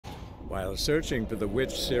While searching for the witch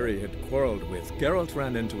Ciri had quarreled with, Geralt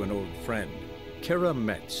ran into an old friend, Kira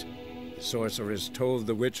Metz. The sorceress told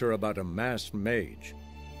the Witcher about a masked mage.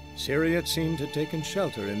 Ciri had seemed to have taken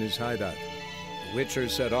shelter in his hideout. The Witcher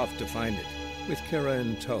set off to find it, with Kira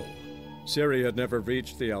in tow. Ciri had never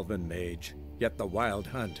reached the elven mage, yet the wild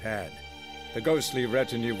hunt had. The ghostly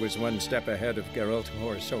retinue was one step ahead of Geralt,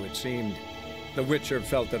 or so it seemed. The Witcher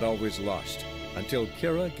felt it always lost, until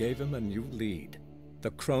Kira gave him a new lead. The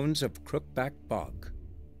Crones of Crookback Bog.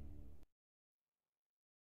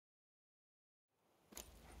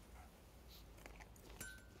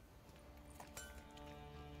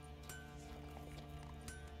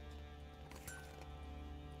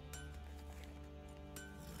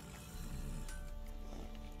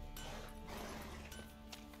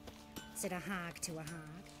 Said a hag to a hag.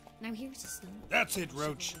 Now here's a stone. That's it,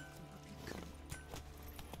 Roach.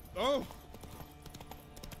 Oh!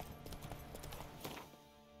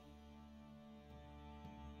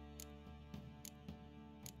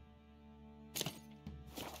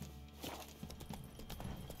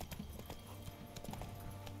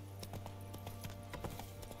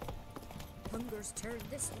 Hunger's turned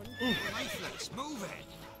this one. Lifeless, move it!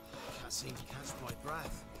 Can't seem to catch my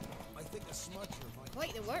breath. I think a smudger might...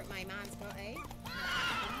 Quite the work my man's got, eh?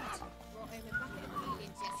 Brought home a bucket of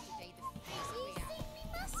millions yesterday. The face we had. Me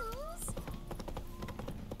muscles?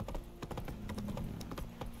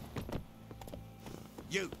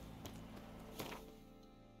 You!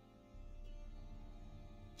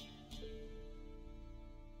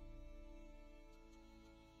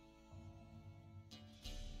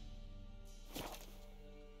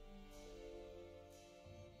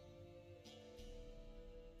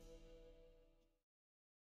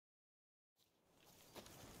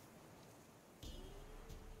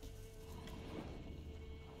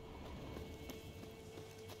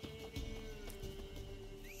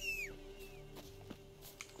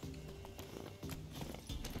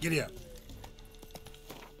 Giddy up.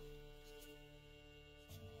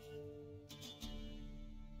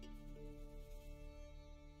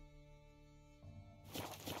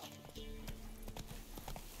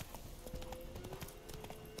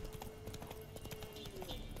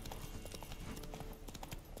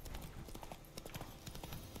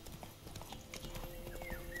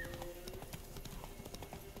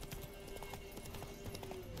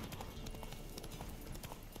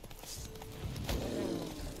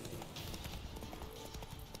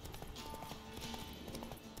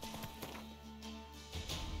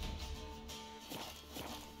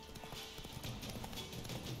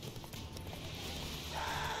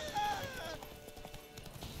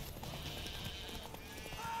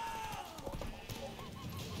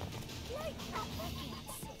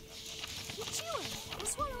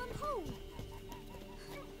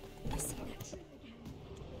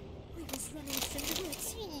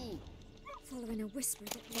 Following a whisper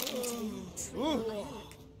that led me to the old tree on my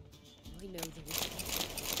hillock. I know the whisper.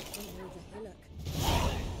 I know the hillock.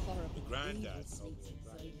 Horrible Granddad evil told me sleeps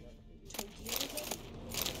about inside it. Told you anything?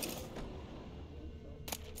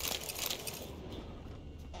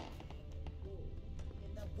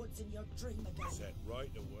 In the woods in your dream again. Set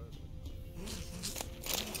right to work.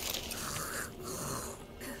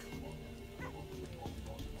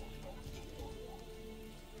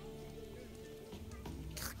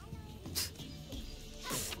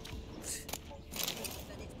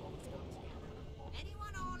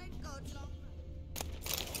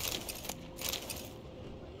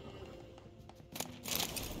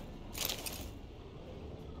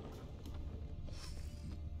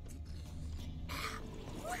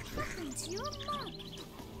 It's your mum.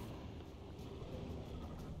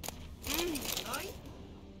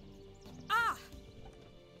 Ah!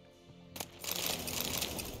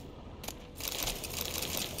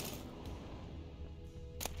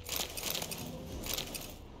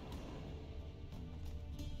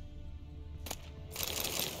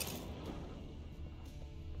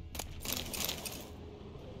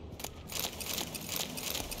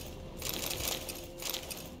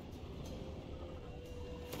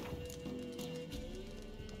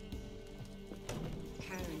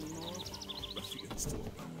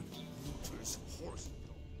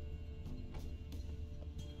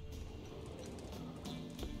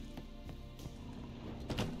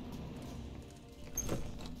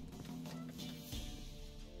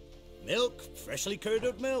 Milk, freshly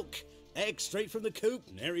curdled milk. Eggs straight from the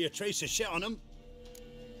coop, nary a trace of shit on them.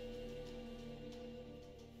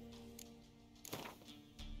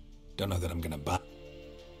 Don't know that I'm gonna buy.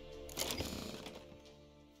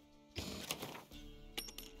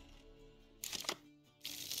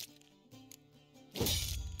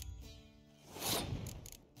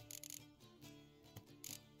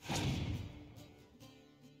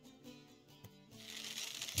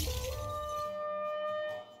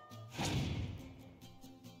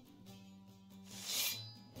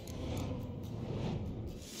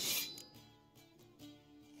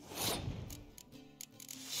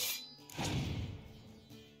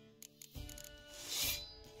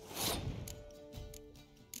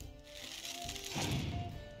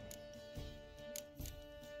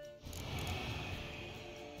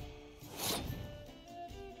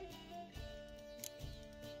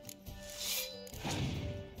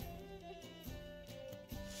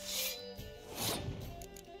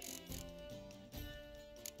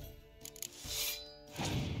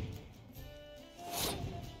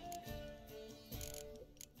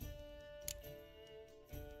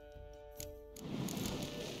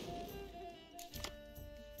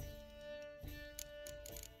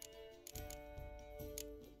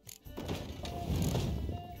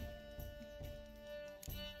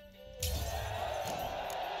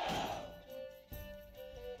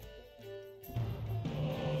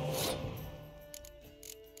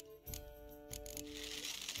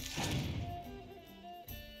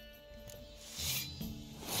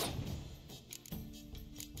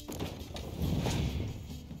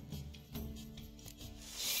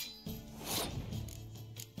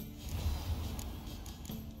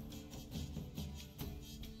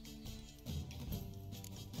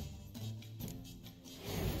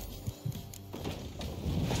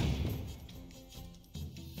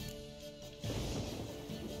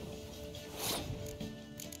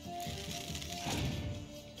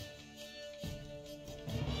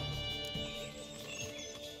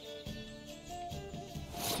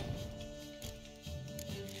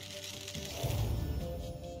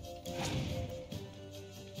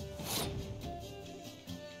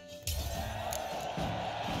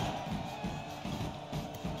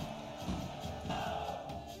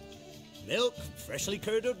 Milk, freshly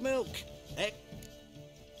curdled milk.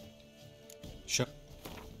 Shut.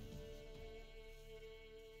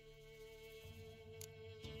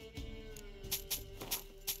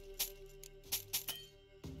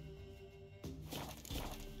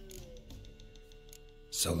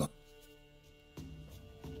 So long.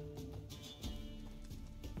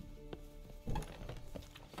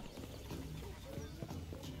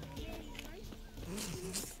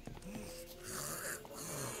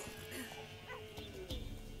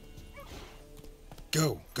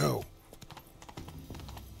 Go, go.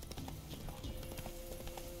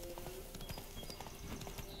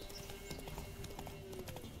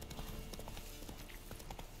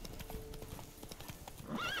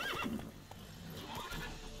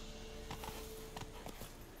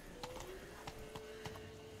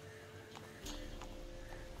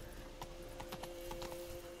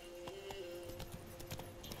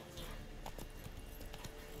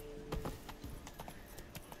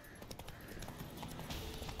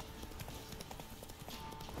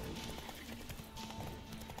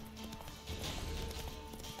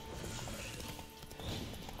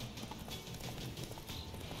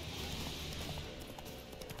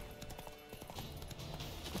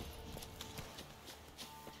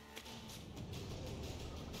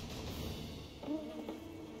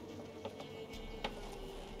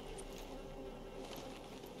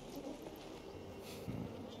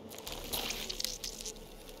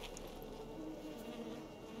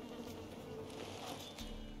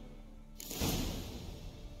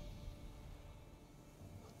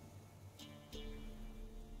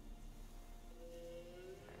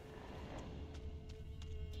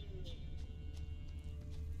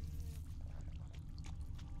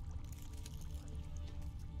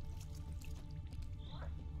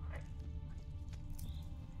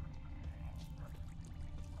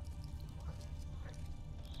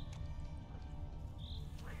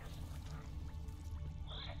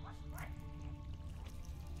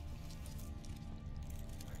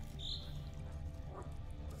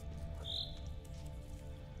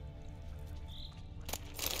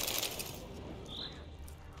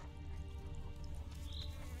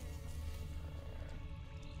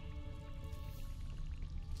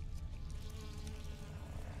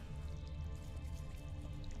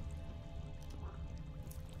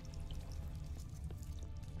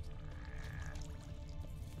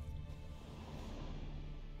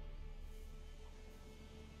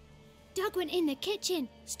 Doug went in the kitchen,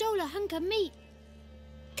 stole a hunk of meat.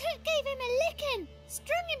 Cook gave him a licking,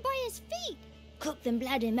 strung him by his feet. Cooked and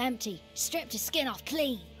bled him empty, stripped his skin off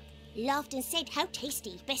clean. Laughed and said, "How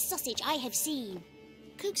tasty, best sausage I have seen."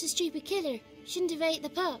 Cook's a stupid killer, shouldn't have ate the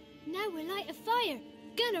pup. Now we'll light a fire,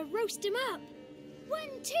 gonna roast him up. 1,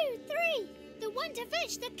 2, 3, the one to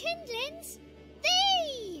fetch the kindlings,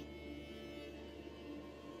 thee!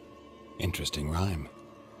 Interesting rhyme.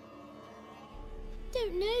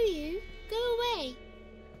 Don't know you. Go away.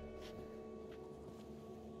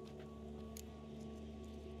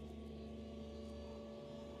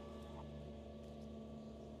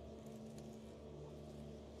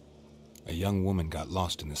 A young woman got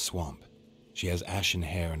lost in the swamp. She has ashen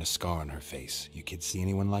hair and a scar on her face. You kids see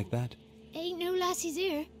anyone like that? Ain't no lassies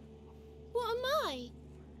here. What am I?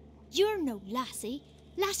 You're no lassie.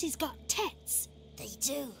 Lassies got tits. They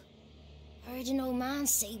do. Heard an old man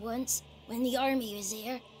say once, when the army was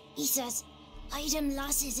here, he says, "I them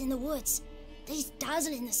lasses in the woods. They's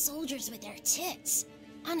dazzling the soldiers with their tits,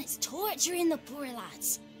 and it's torturing the poor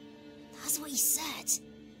lads." That's what he said.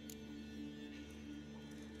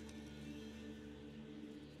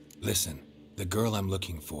 Listen, the girl I'm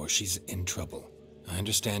looking for, she's in trouble. I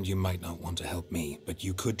understand you might not want to help me, but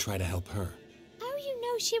you could try to help her. How you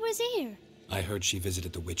know she was here? I heard she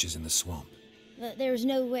visited the witches in the swamp. But there's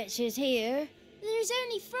no witches here. There's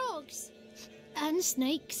only frogs. And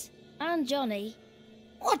snakes. And Johnny.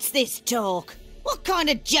 What's this talk? What kind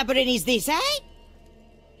of jabbering is this, eh?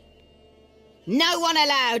 No one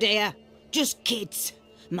allowed here. Just kids.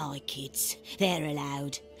 My kids. They're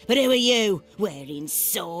allowed. But who are you, wearing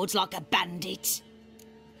swords like a bandit?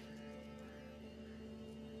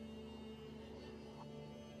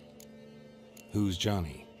 Who's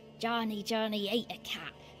Johnny? Johnny ate a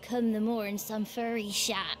cat. Come the morn some furry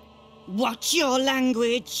shat. Watch your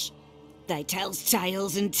language. They tells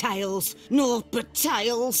tales and tales, naught but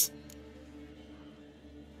tales.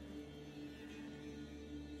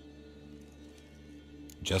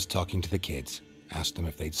 Just talking to the kids. Asked them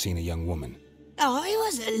if they'd seen a young woman. I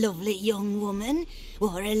was a lovely young woman.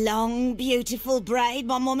 Wore a long, beautiful braid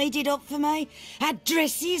my mummy did up for me. Had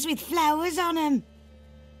dresses with flowers on 'em.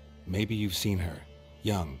 Maybe you've seen her.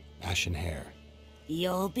 Young, ashen hair.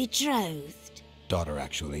 Your betrothed? Daughter,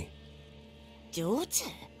 actually. Daughter?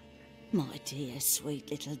 My dear, sweet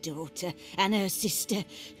little daughter and her sister.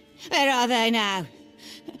 Where are they now?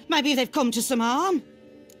 Maybe they've come to some harm?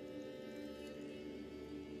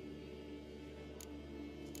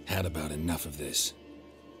 Had about enough of this.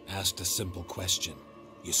 Asked a simple question.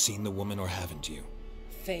 You seen the woman or haven't you?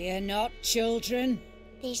 Fear not, children.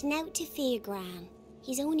 There's nowt to fear, Gran.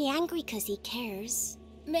 He's only angry 'cause he cares.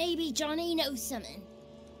 Maybe Johnny knows something.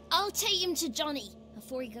 I'll take him to Johnny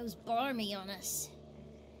before he goes barmy on us.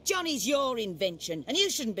 Johnny's your invention, and you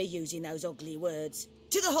shouldn't be using those ugly words.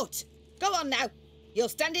 To the hut! Go on now. You'll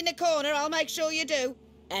stand in the corner, I'll make sure you do.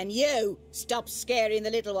 And you, stop scaring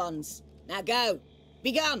the little ones. Now go.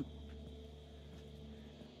 Be gone.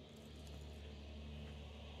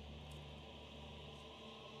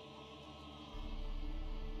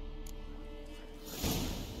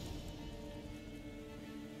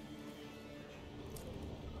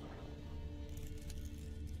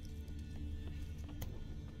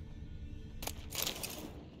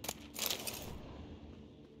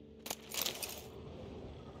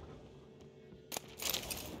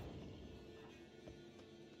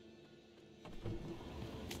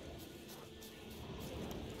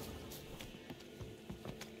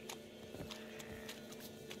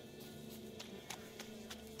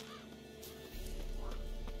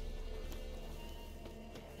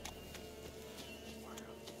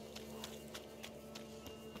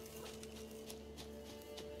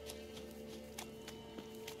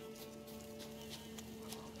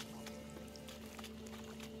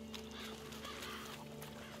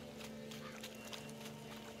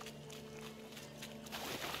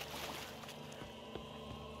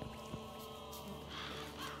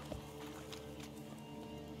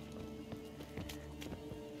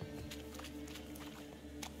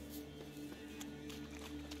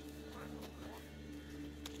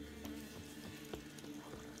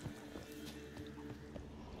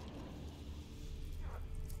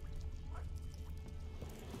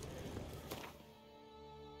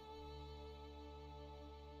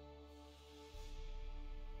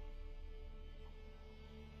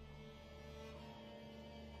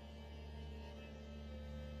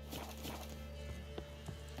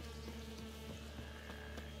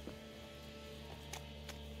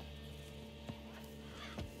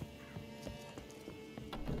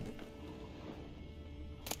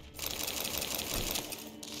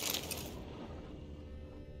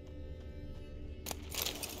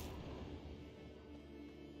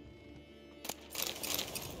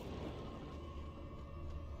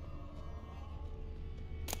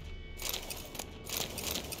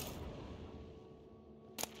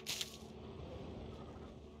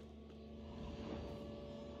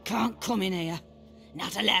 Can't come in here.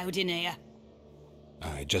 Not allowed in here.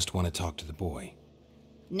 I just want to talk to the boy.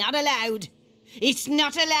 Not allowed. It's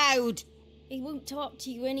not allowed. He won't talk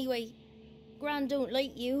to you anyway. Gran don't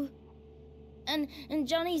like you. And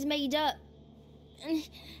Johnny's made up.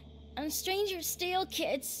 And strangers steal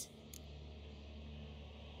kids.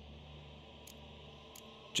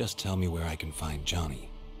 Just tell me where I can find Johnny.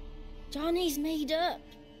 Johnny's made up.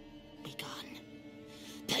 Be gone.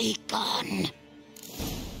 Be gone.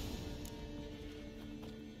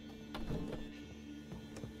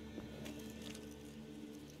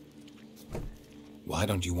 Why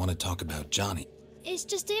don't you want to talk about Johnny? It's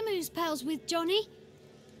just him who's pals with Johnny.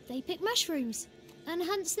 They pick mushrooms and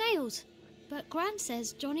hunt snails. But Gran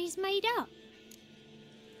says Johnny's made up.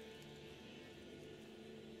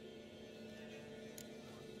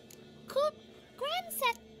 Could Gran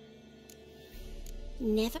said...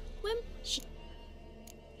 Never when she...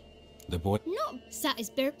 The boy... Not sat his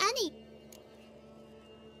bear. Annie.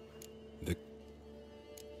 The...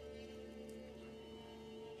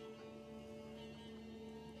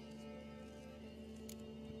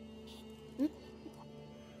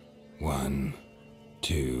 One,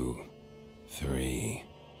 2, 3,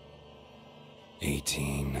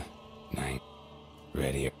 18, 9,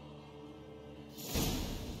 ready.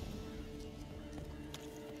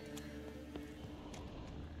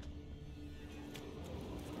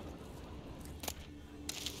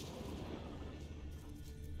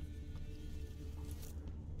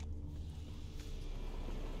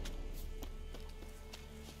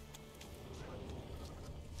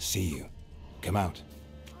 See you. Come out.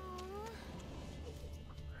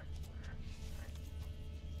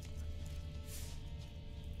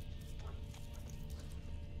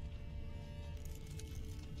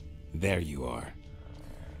 There you are.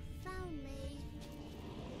 Found me.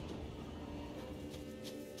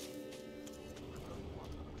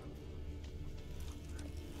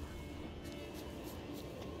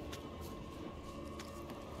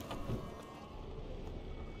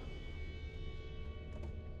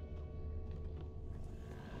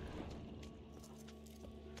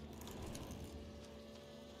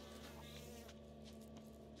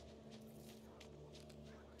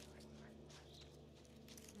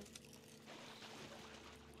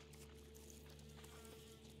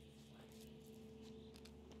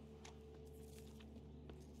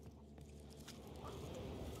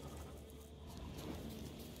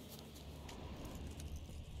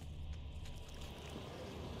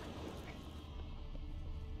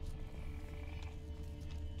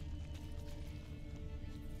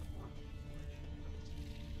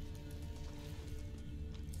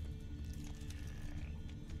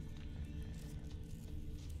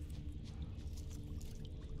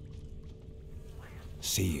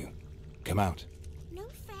 see you. Come out. No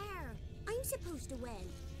fair. I'm supposed to win.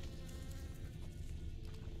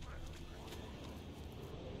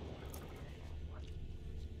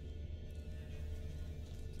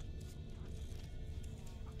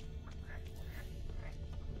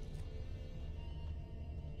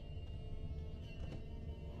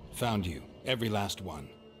 Found you. Every last one.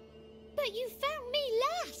 But you found me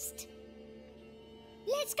last.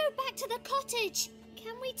 Let's go back to the cottage.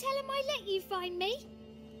 Can we tell him I let you find me?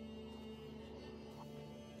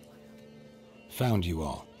 Found you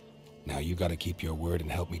all. Now you gotta keep your word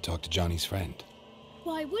and help me talk to Johnny's friend.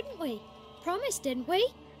 Why wouldn't we? Promised, didn't we?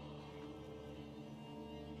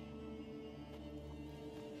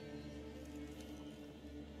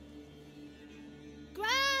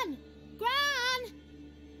 Gran! Gran!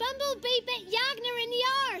 Bumblebee bit Yagner in the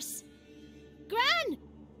arse! Gran!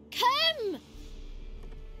 Come!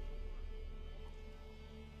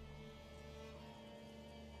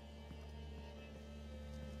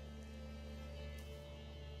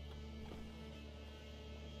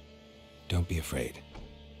 Don't be afraid.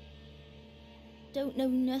 Don't know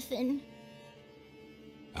nothing.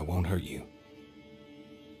 I won't hurt you.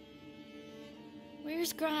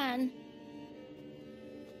 Where's Gran?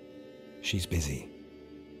 She's busy.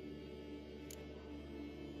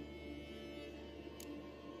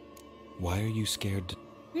 Why are you scared?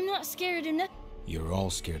 I'm not scared of nothing. You're all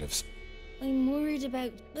scared of... I'm worried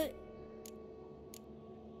about... But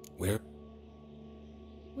Where?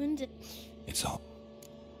 when did... It's all...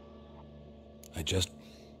 I just...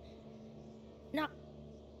 No.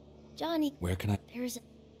 Johnny, Where can I... there's a...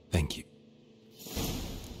 Thank you.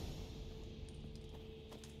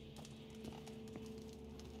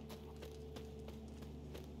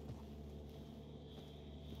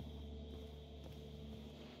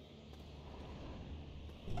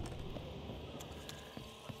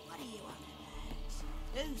 What are you on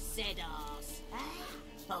about? Who said arse? Eh?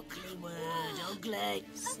 Ugly word, ugly. A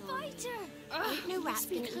fighter! Ain't no rats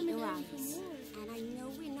gonna eat coming no home eyes. from war. And I know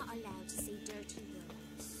we're not allowed to say dirty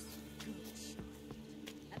words.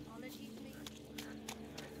 Apologies, me.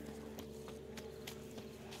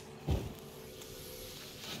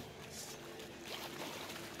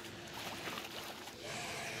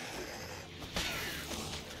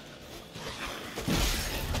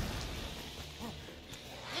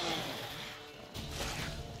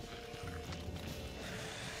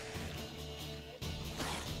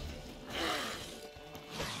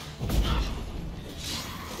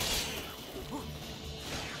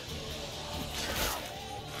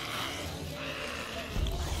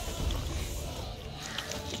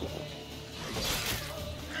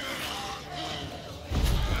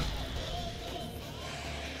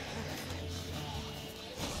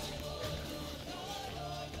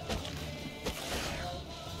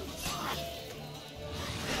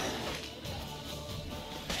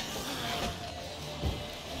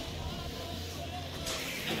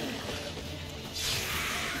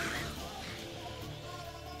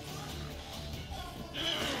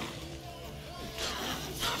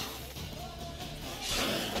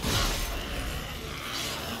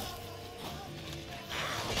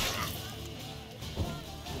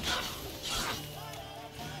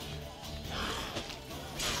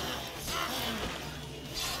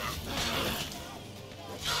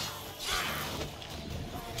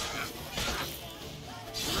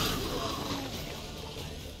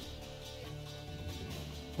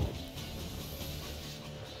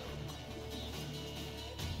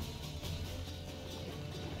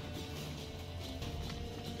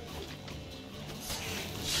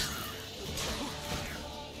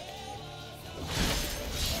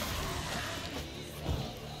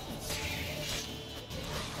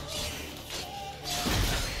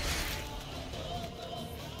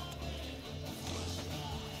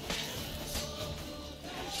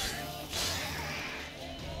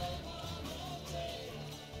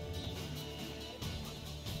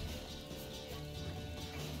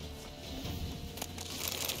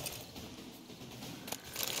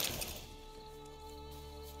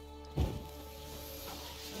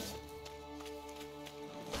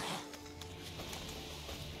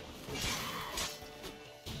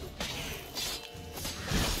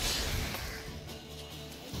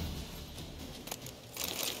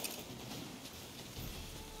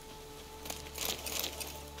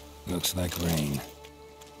 Looks like rain.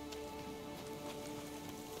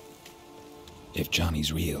 If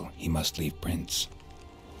Johnny's real, he must leave prints.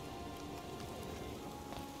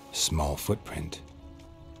 Small footprint.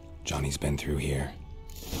 Johnny's been through here.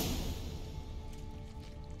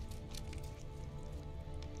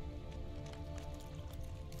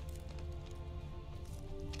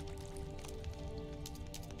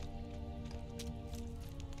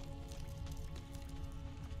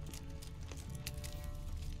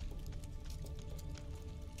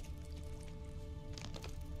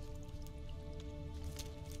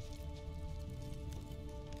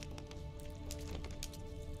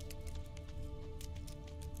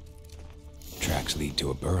 tracks lead to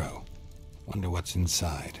a burrow. Wonder what's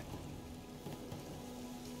inside.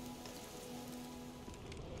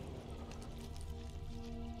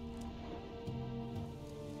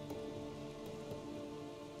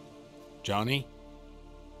 Johnny?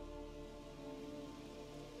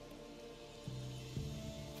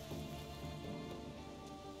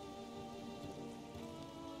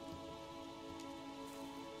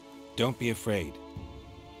 Don't be afraid.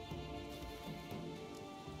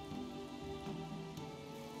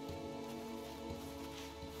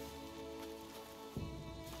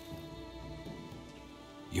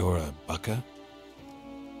 You're a bucka?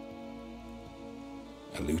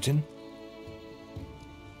 A luton?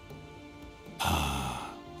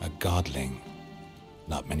 Ah, a godling.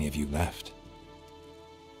 Not many of you left.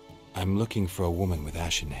 I'm looking for a woman with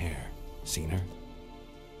ashen hair. Seen her?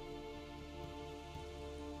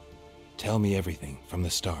 Tell me everything, from the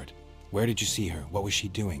start. Where did you see her? What was she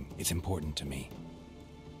doing? It's important to me.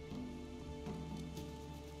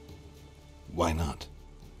 Why not?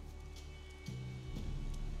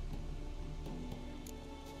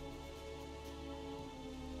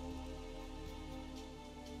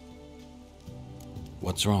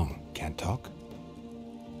 What's wrong? Can't talk?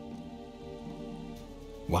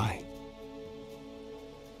 Why?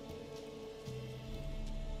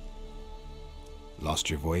 Lost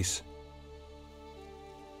your voice?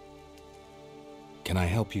 Can I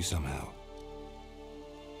help you somehow?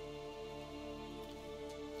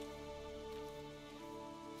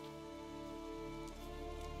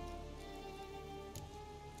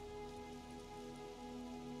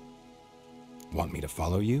 Want me to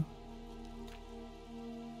follow you?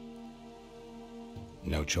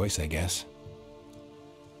 No choice, I guess.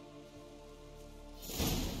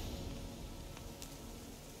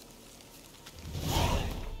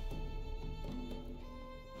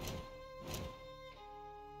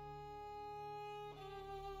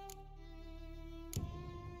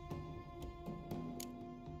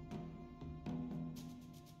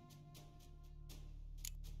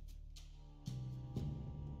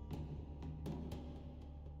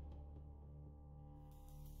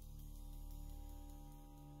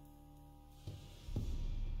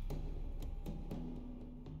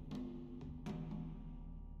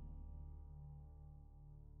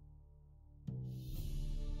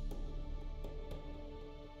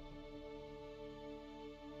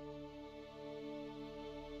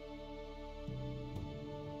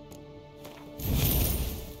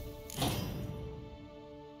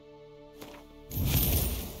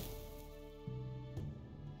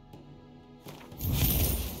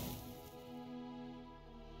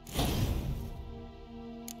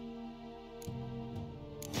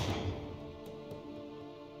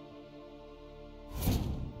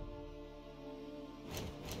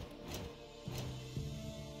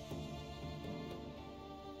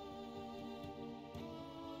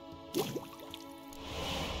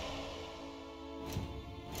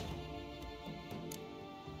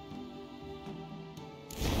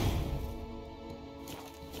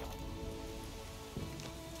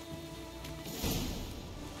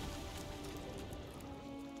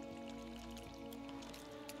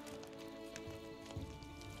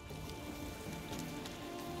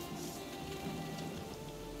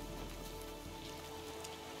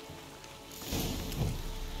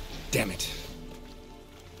 Damn it.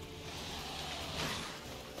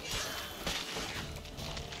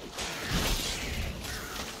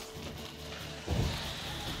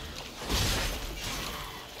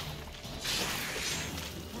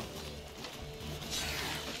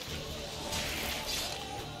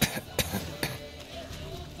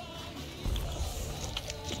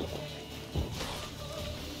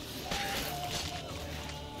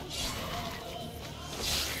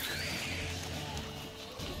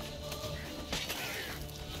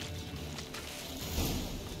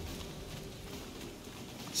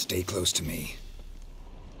 Stay close to me.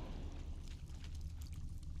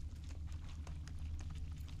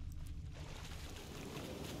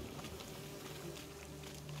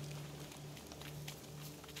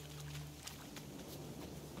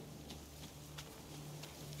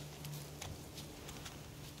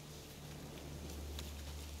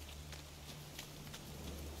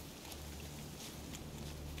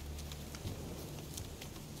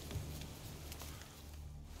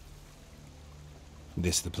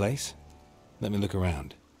 This the place? Let me look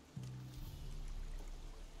around.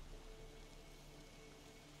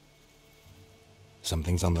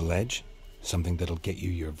 Something's on the ledge? Something that'll get you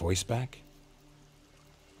your voice back?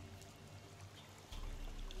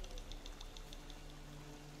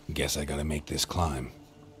 Guess I gotta make this climb.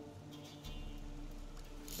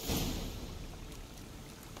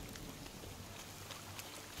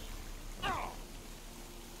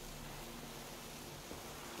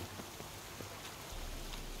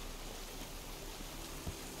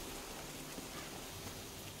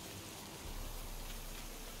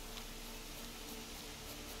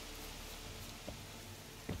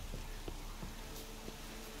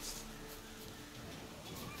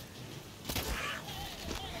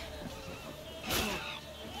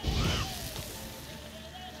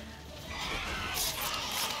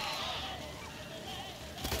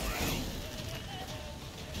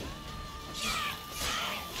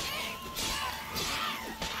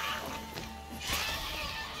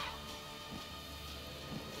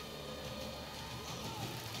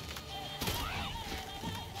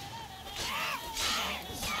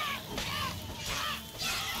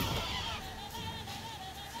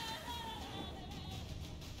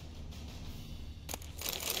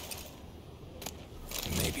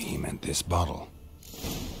 this bottle.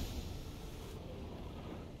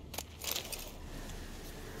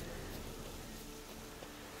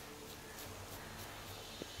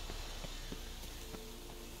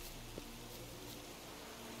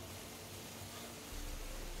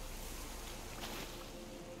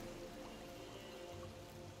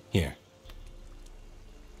 Here.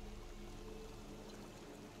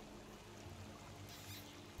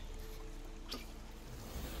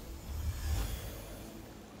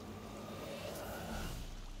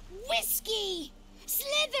 Whiskey!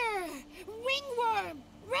 Slither! Ringworm!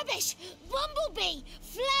 Rubbish! Bumblebee!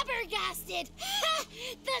 Flabbergasted! Ha!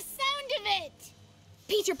 The sound of it!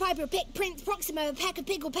 Peter Piper picked Prince Proxima a pack of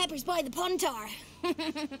pickled peppers by the pontar.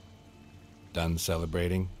 Done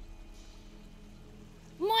celebrating?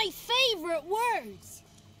 My favourite words!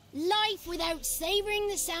 Life without savouring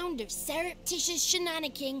the sound of surreptitious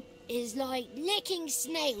shenanigans is like licking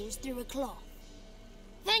snails through a cloth.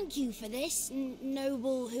 Thank you for this,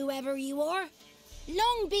 noble whoever you are.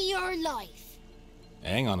 Long be your life.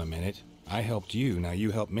 Hang on a minute. I helped you, now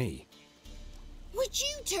you help me. Would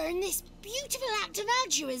you turn this beautiful act of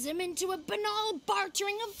altruism into a banal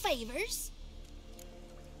bartering of favours?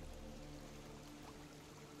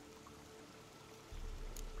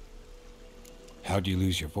 How'd you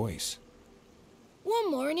lose your voice?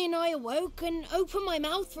 One morning I awoke and opened my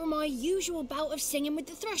mouth for my usual bout of singing with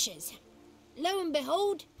the thrushes. Lo and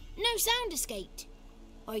behold, no sound escaped.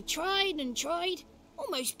 I tried and tried,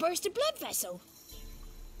 almost burst a blood vessel.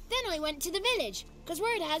 Then I went to the village, 'cause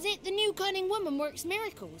word has it the new cunning woman works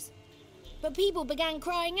miracles. But people began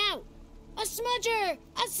crying out, "A smudger!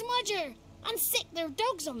 A smudger!" and sicked their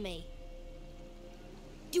dogs on me.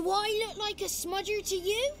 Do I look like a smudger to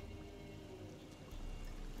you?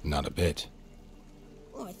 Not a bit.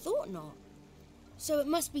 Well, I thought not. So it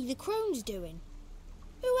must be the crone's doing.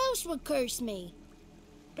 Who else would curse me?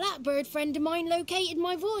 Blackbird friend of mine located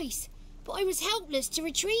my voice, but I was helpless to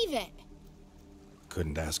retrieve it.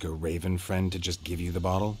 Couldn't ask a raven friend to just give you the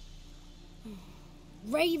bottle?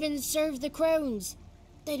 Ravens serve the crones.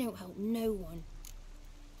 They don't help no one.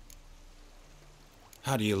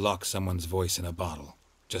 How do you lock someone's voice in a bottle?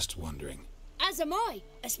 Just wondering. As am I,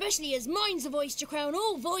 especially as mine's a voice to crown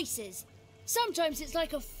all voices. Sometimes it's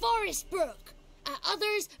like a forest brook, at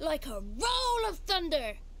others like a roll of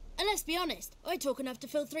thunder. And let's be honest, I talk enough to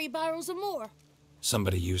fill 3 barrels or more.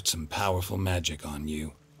 Somebody used some powerful magic on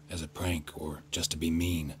you, as a prank or just to be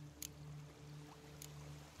mean.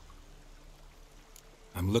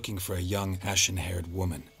 I'm looking for a young, ashen-haired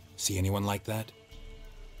woman. See anyone like that?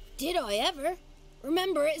 Did I ever?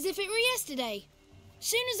 Remember it as if it were yesterday.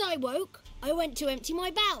 Soon as I woke, I went to empty my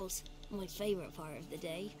bowels. My favourite part of the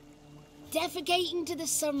day. Defecating to the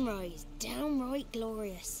sunrise, downright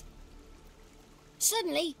glorious.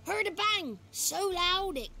 Suddenly, heard a bang, so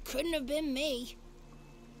loud it couldn't have been me.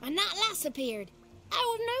 And that lass appeared,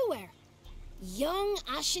 out of nowhere. Young,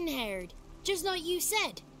 ashen-haired, just like you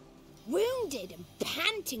said. Wounded and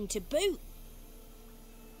panting to boot.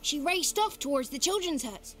 She raced off towards the children's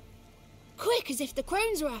huts, quick as if the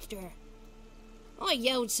crones were after her. I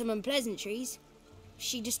yelled some unpleasantries.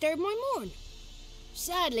 She disturbed my morn.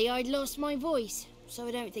 Sadly, I'd lost my voice, so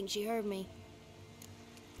I don't think she heard me.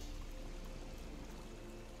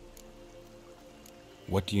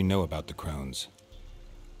 What do you know about the crones?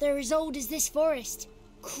 They're as old as this forest.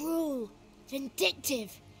 Cruel,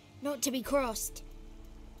 vindictive, not to be crossed.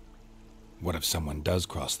 What if someone does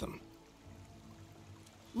cross them?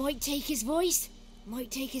 Might take his voice,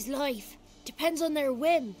 might take his life. Depends on their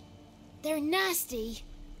whim. They're nasty,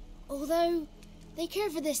 although they care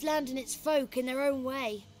for this land and its folk in their own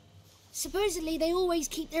way. Supposedly they always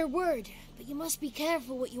keep their word, but you must be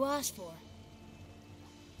careful what you ask for.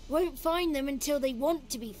 Won't find them until they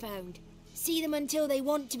want to be found. See them until they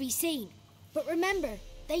want to be seen. But remember,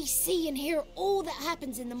 they see and hear all that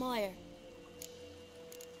happens in the mire.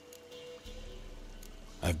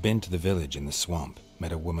 I've been to the village in the swamp,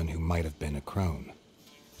 met a woman who might have been a crone.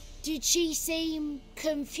 Did she seem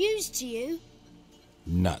confused to you?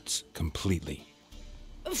 Nuts, completely.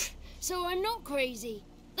 So I'm not crazy.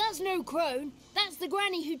 That's no crone. That's the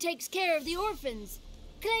granny who takes care of the orphans.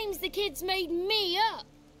 Claims the kids made me up.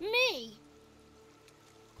 Me!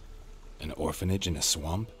 An orphanage in a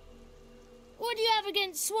swamp? What do you have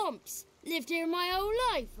against swamps? Lived here my whole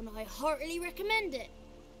life, and I heartily recommend it.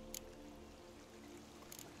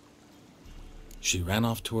 She ran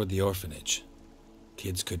off toward the orphanage.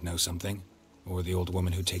 Kids could know something, or the old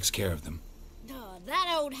woman who takes care of them. Oh,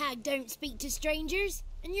 that old hag don't speak to strangers,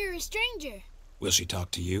 and you're a stranger. Will she talk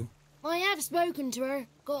to you? I have spoken to her,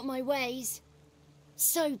 got my ways.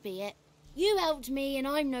 So be it. You helped me, and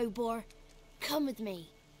I'm no bore. Come with me.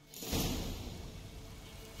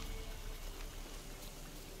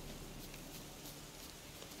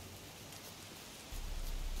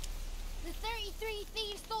 three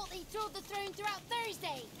thieves thought they stole the throne throughout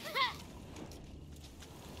Thursday. Ha!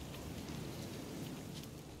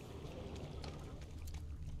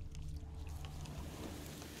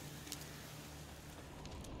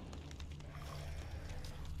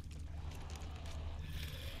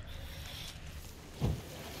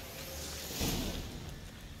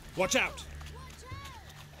 Watch out!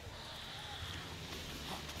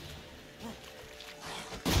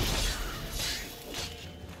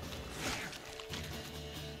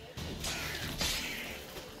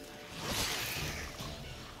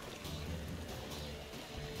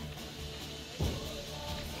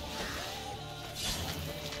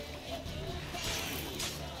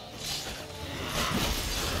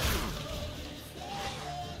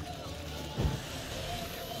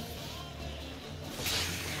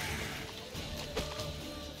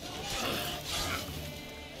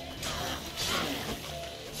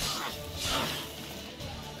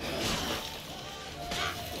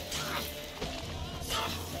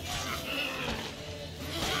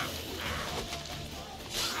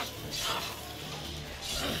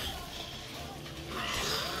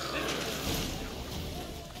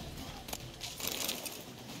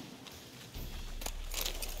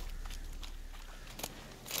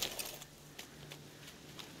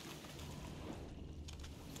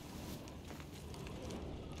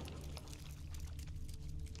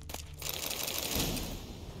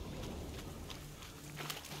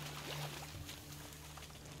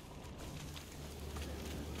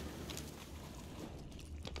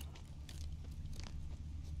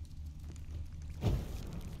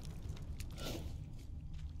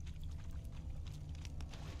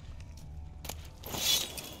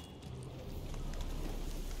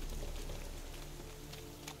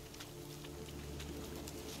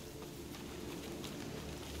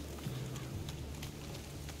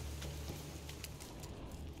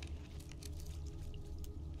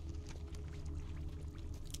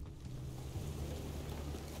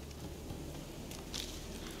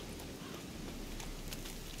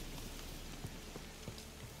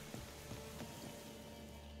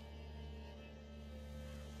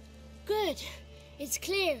 Good. It's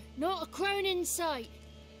clear. Not a crone in sight.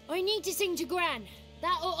 I need to sing to Gran.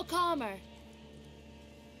 That ought to calm her.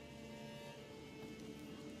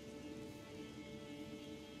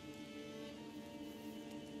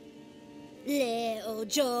 Little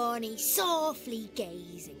Johnny softly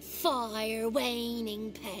gazing, fire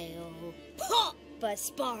waning pale. Pop! A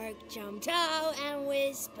spark jumped out and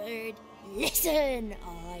whispered, "Listen,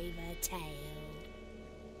 I've a tale."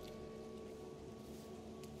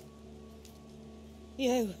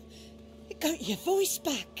 You got your voice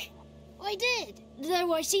back. I did,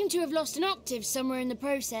 though I seem to have lost an octave somewhere in the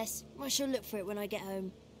process. I shall look for it when I get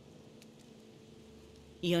home.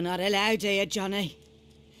 You're not allowed here, Johnny.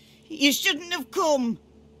 You shouldn't have come.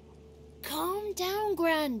 Calm down,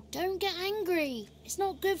 Gran. Don't get angry. It's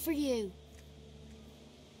not good for you.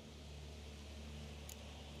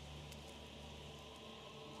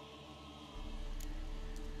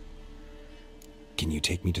 Can you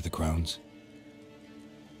take me to the grounds?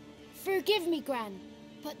 Forgive me, Gran,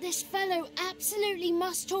 but this fellow absolutely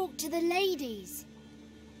must talk to the ladies.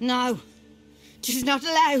 No, 'tis not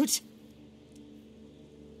allowed.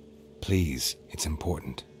 Please, it's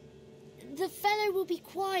important. The fellow will be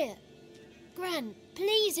quiet. Gran,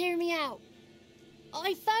 please hear me out.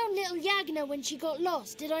 I found little Yagna when she got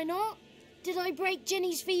lost, did I not? Did I break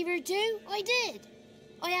Ginny's fever too? I did.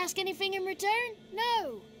 I ask anything in return?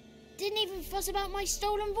 No. Didn't even fuss about my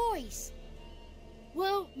stolen voice.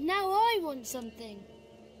 Well, now I want something.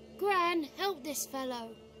 Gran, help this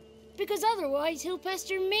fellow. Because otherwise he'll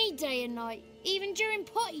pester me day and night, even during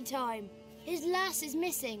potty time. His lass is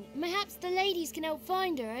missing. Perhaps the ladies can help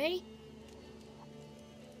find her, eh?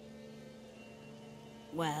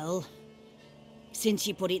 Well, since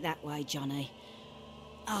you put it that way, Johnny,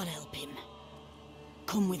 I'll help him.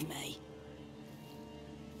 Come with me.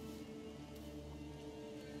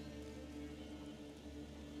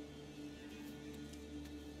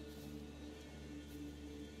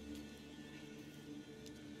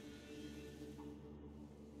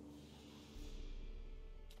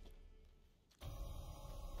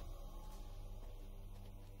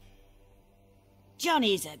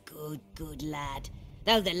 Johnny's a good lad,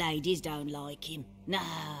 though the ladies don't like him. No,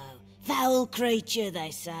 foul creature,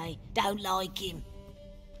 they say. Don't like him.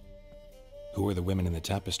 Who are the women in the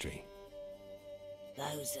tapestry?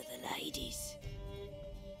 Those are the ladies.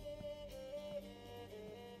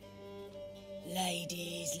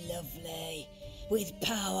 Ladies lovely, with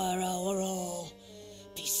power o'er all,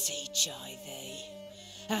 beseech I thee,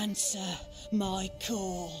 answer my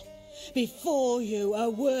call. Before you a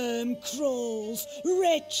worm crawls,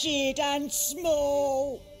 wretched and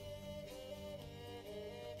small.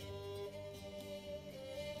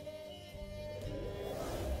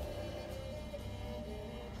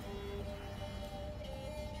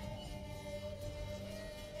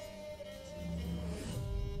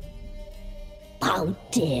 How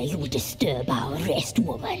dare you disturb our rest,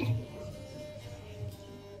 woman?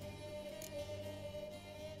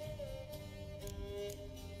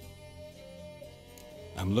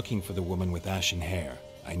 I'm looking for the woman with ashen hair.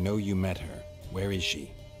 I know you met her. Where is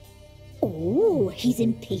she? Oh, he's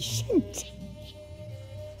impatient.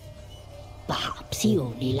 Perhaps he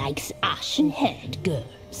only likes ashen-haired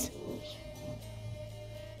girls.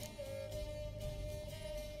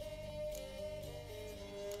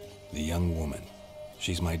 The young woman.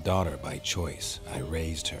 She's my daughter by choice. I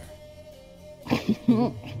raised her.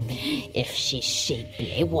 If she's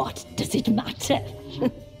shapely, what does it matter?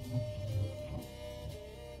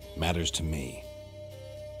 Matters to me.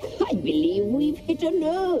 I believe we've hit a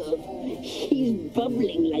nerve. He's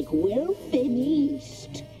bubbling like well-fed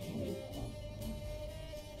yeast.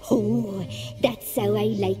 Oh, that's how I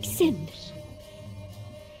likes him.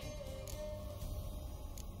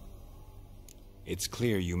 It's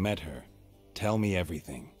clear you met her. Tell me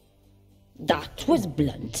everything. That was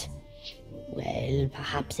blunt. Well,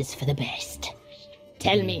 perhaps it's for the best.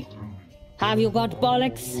 Tell me, have you got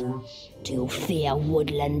bollocks? Do you fear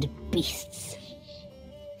woodland beasts?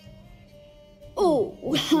 Oh,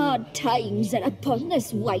 hard times are upon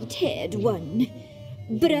us, white-haired one.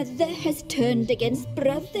 Brother has turned against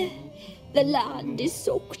brother. The land is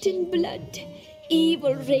soaked in blood.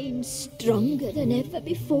 Evil reigns stronger than ever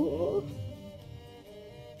before.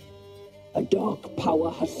 A dark power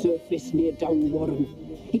has surfaced near Downwarren.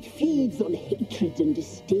 It feeds on hatred and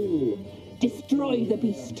disdain. Destroy the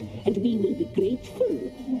beast, and we will be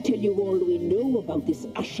grateful. Tell you all we know about this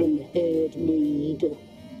ashen-haired maid.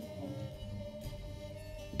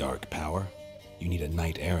 Dark power? You need a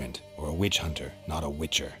knight-errant or a witch hunter, not a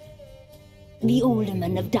witcher. The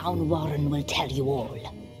alderman of Downwarren will tell you all.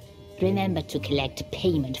 Remember to collect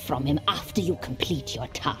payment from him after you complete your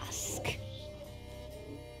task.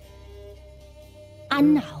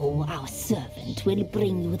 And now our servant will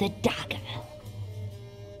bring you the dagger.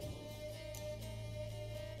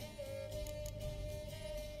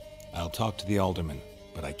 I'll talk to the alderman,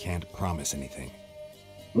 but I can't promise anything.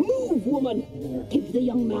 Move, woman! Give the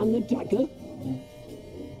young man the dagger.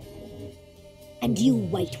 And you,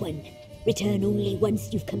 White One, return only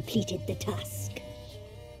once you've completed the task.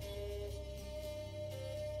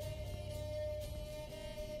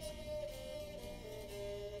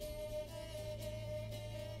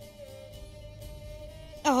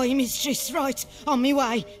 Aye, mistress, right. On me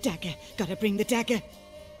way. Dagger. Gotta bring the dagger.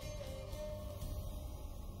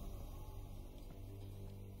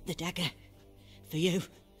 The dagger. For you.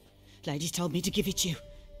 Ladies told me to give it you.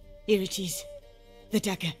 Here it is. The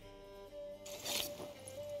dagger.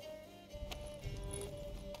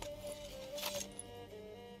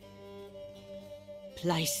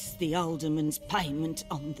 Place the alderman's payment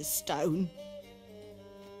on the stone.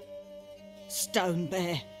 Stone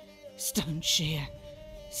bear, stone shear,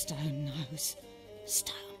 stone nose,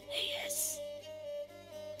 stone ears.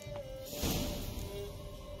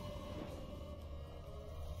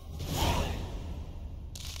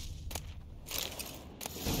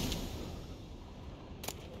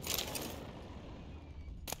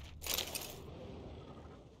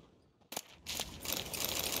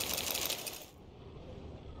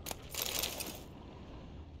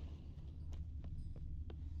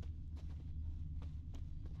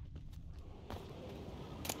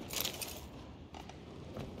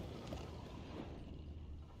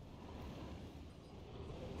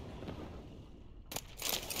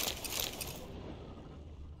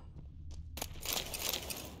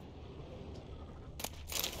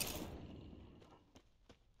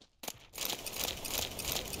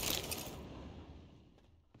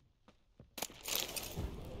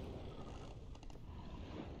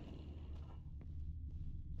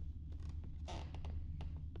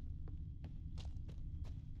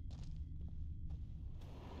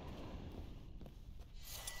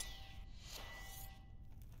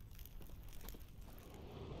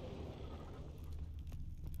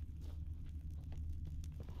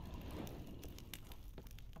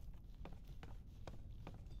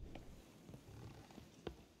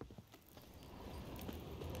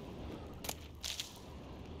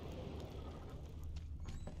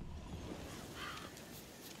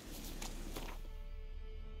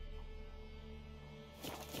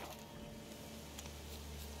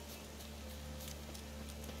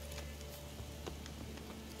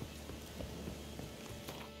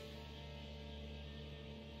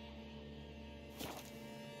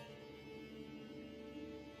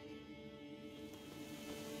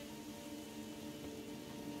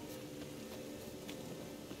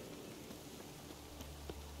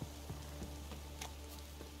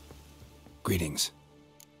 Greetings.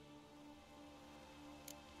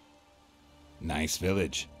 Nice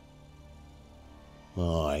village.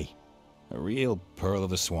 Aye. A real pearl of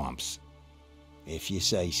the swamps. If you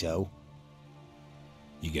say so.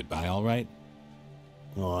 You get by all right?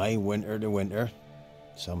 Aye, winter to winter.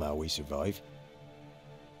 Somehow we survive.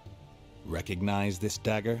 Recognize this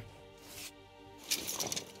dagger?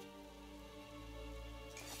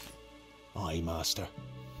 Aye, master.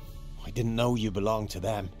 I didn't know you belonged to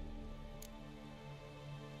them.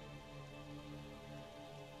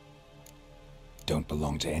 Don't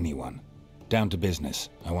belong to anyone. Down to business.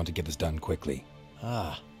 I want to get this done quickly.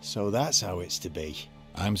 Ah, so that's how it's to be.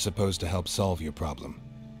 I'm supposed to help solve your problem.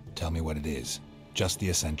 Tell me what it is. Just the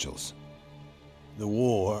essentials. The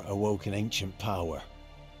war awoke an ancient power.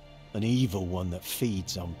 An evil one that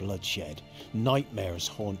feeds on bloodshed. Nightmares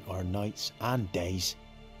haunt our nights and days.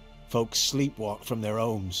 Folks sleepwalk from their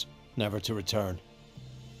homes, never to return.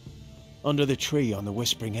 Under the tree on the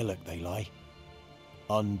Whispering Hillock they lie.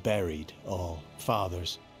 Unburied all,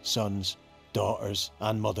 fathers, sons, daughters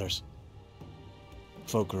and mothers.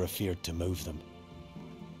 Folk are afeard to move them.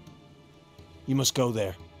 You must go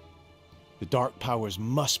there. The dark powers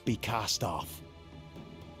must be cast off.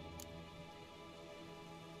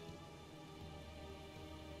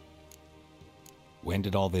 When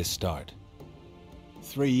did all this start?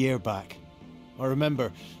 3 years back. I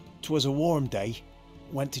remember 'twas a warm day.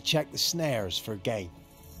 Went to check the snares for game.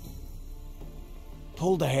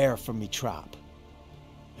 Pulled a hare from me trap.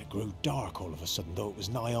 It grew dark all of a sudden, though it was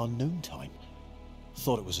nigh on noontime.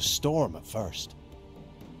 Thought it was a storm at first.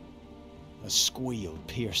 A squeal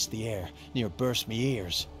pierced the air, near burst me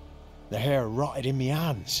ears. The hare rotted in me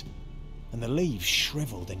hands, and the leaves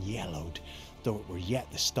shriveled and yellowed, though it were yet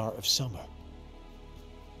the start of summer.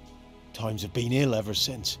 Times have been ill ever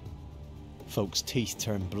since. Folks' teeth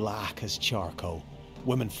turn black as charcoal.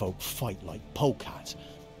 Womenfolk fight like polecats,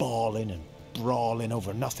 bawling and brawling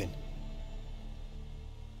over nothing.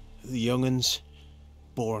 The young'uns,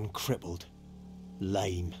 born crippled,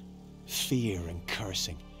 lame, fear and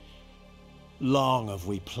cursing. Long have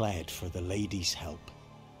we pled for the lady's help.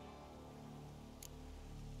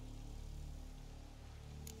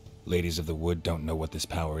 Ladies of the Wood don't know what this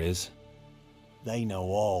power is? They know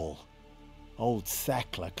all. Old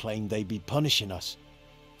Thekla claimed they'd be punishing us.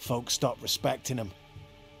 Folks stopped respecting them.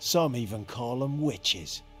 Some even call them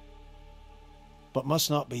witches. But must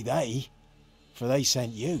not be they, for they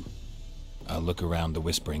sent you. I'll look around the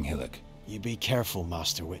Whispering Hillock. You be careful,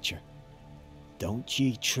 Master Witcher. Don't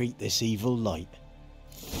ye treat this evil light.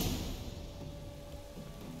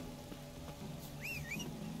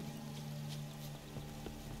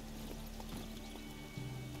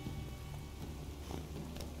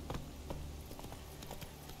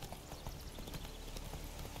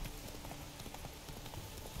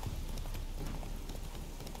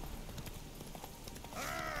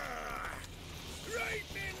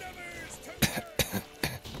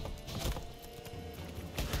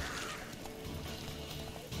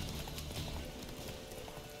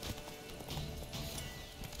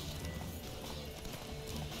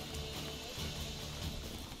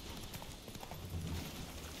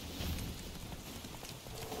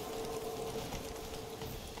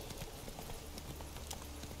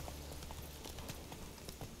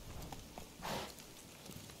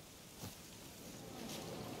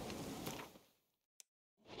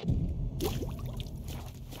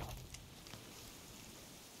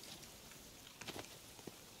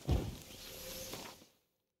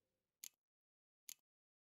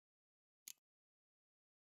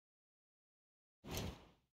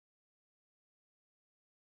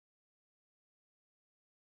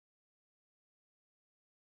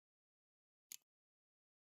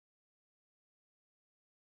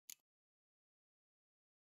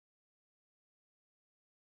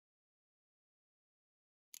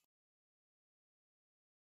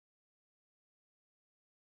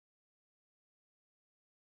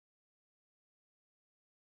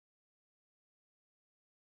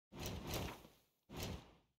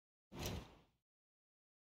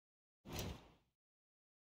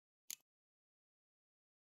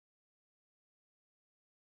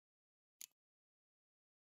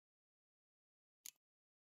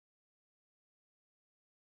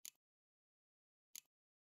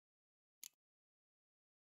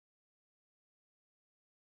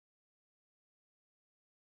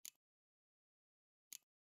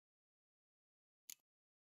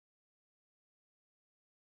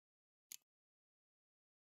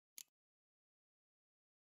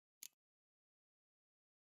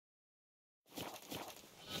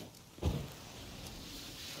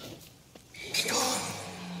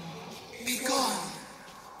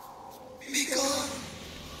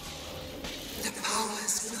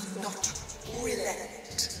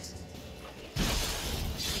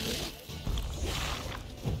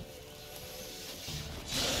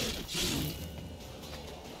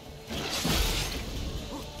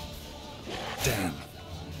 Damn.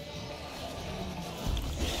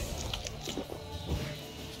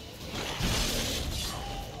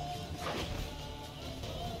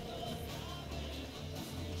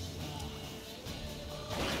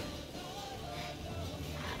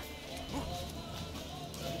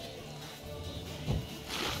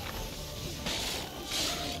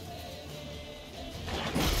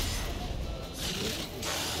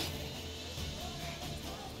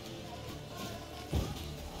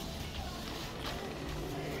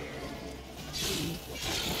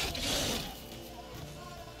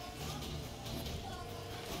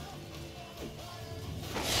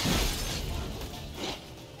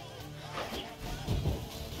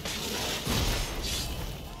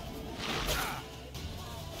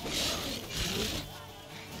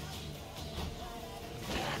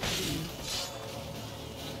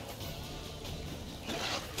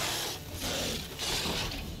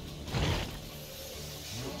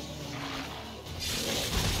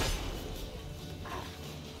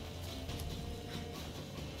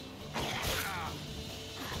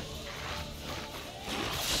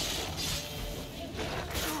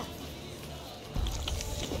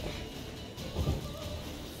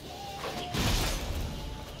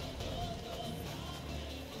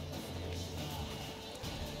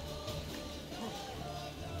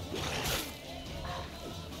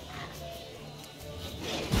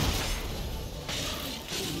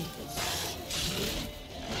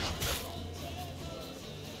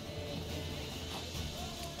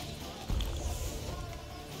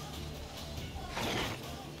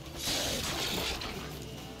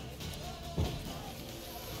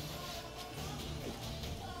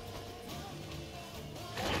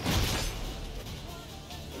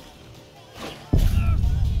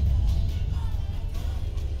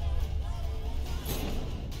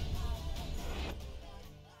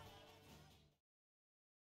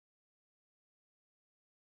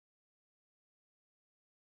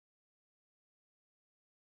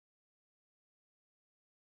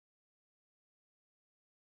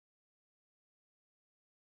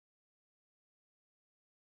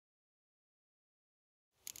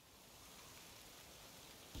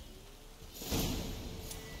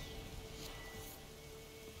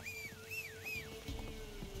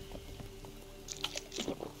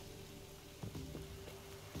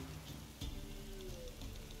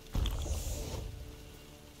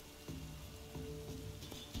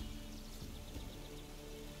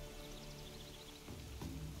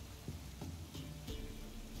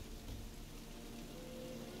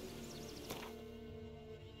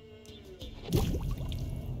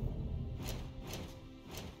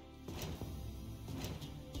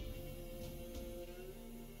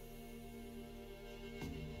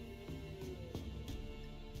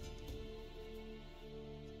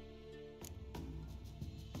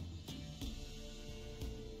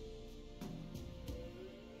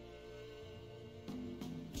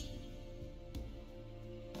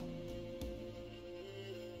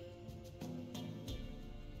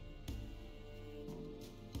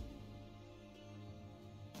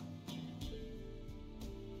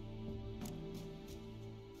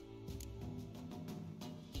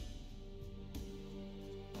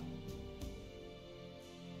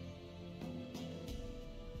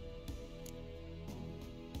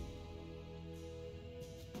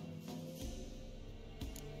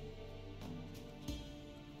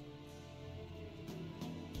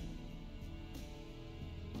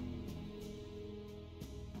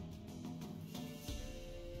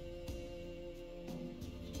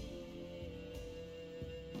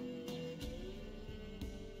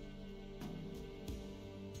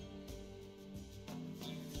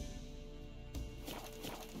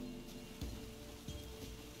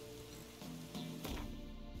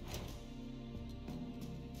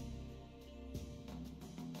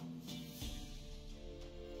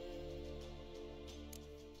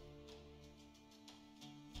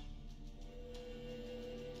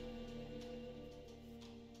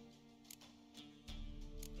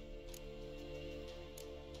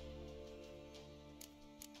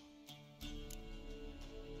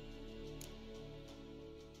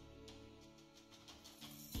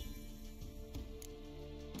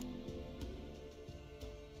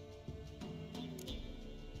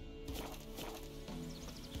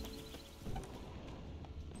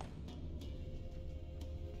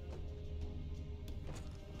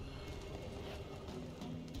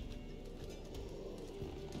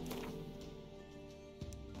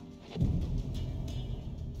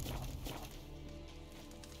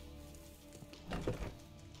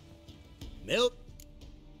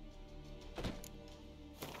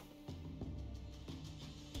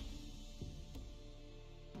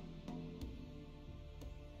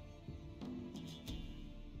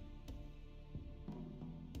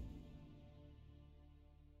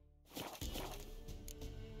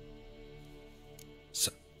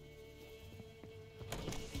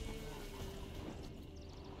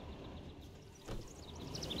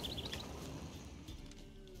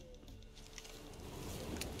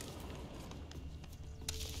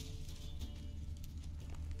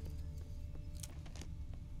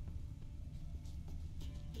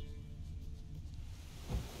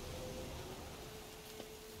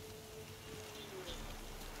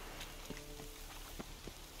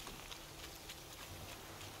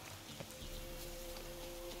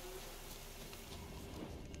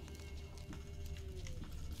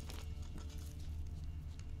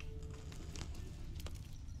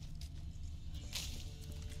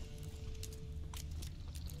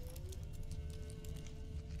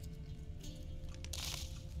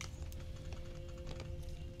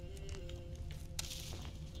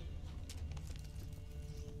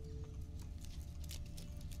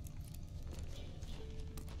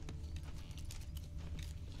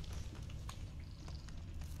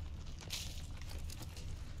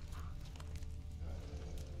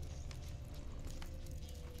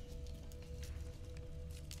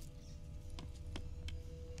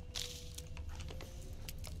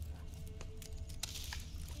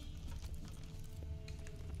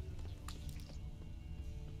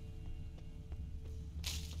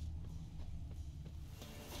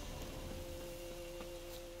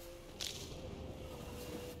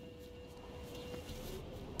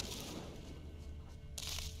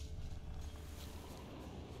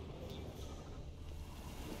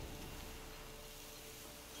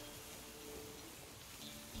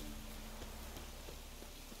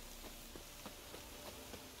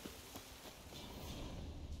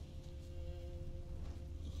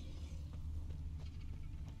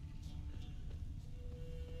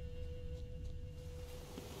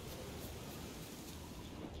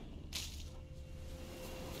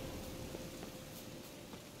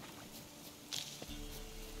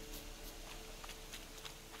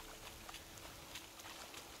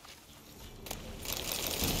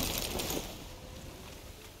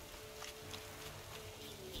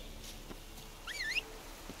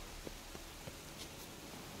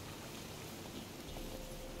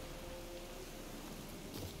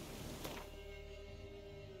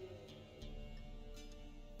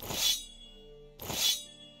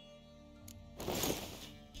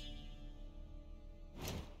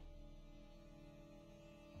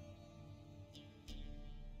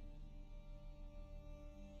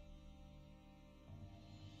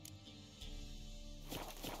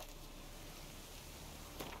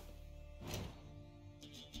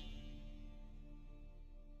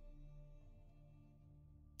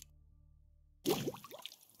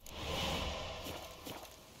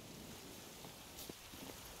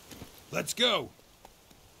 Let's go!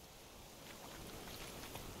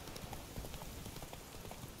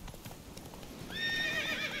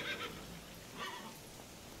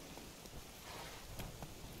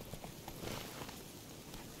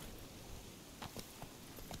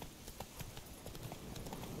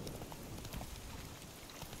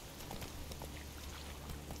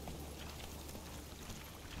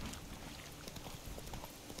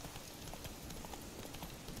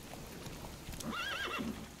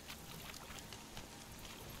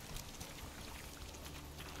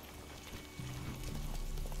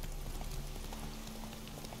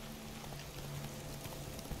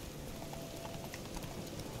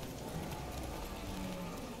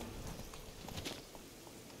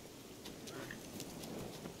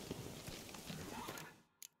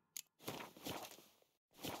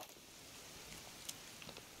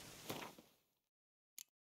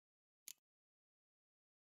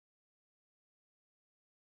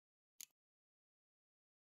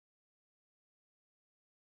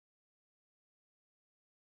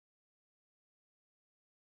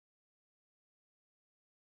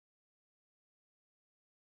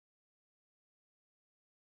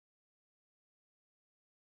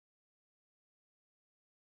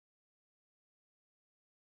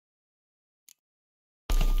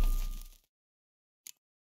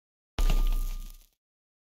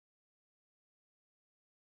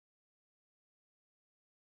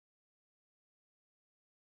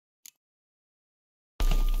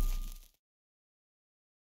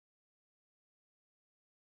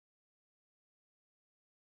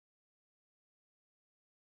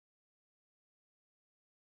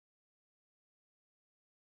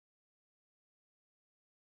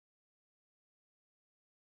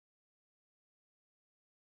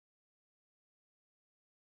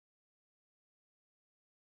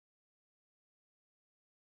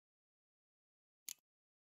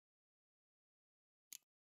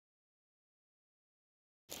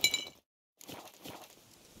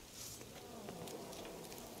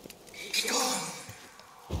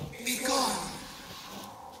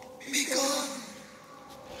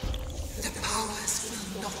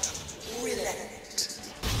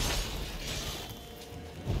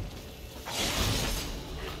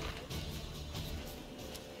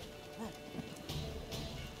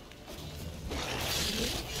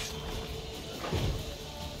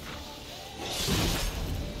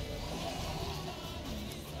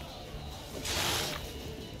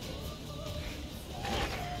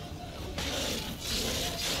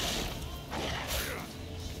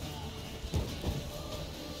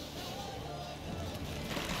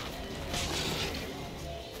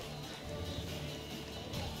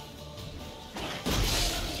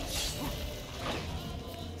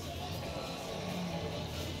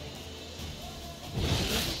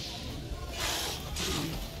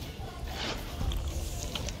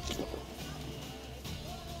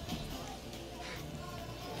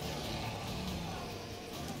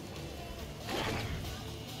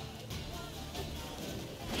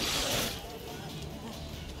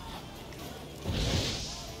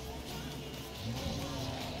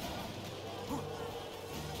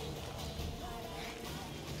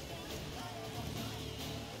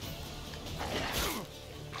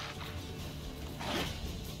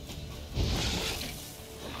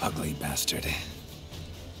 Ugly bastard.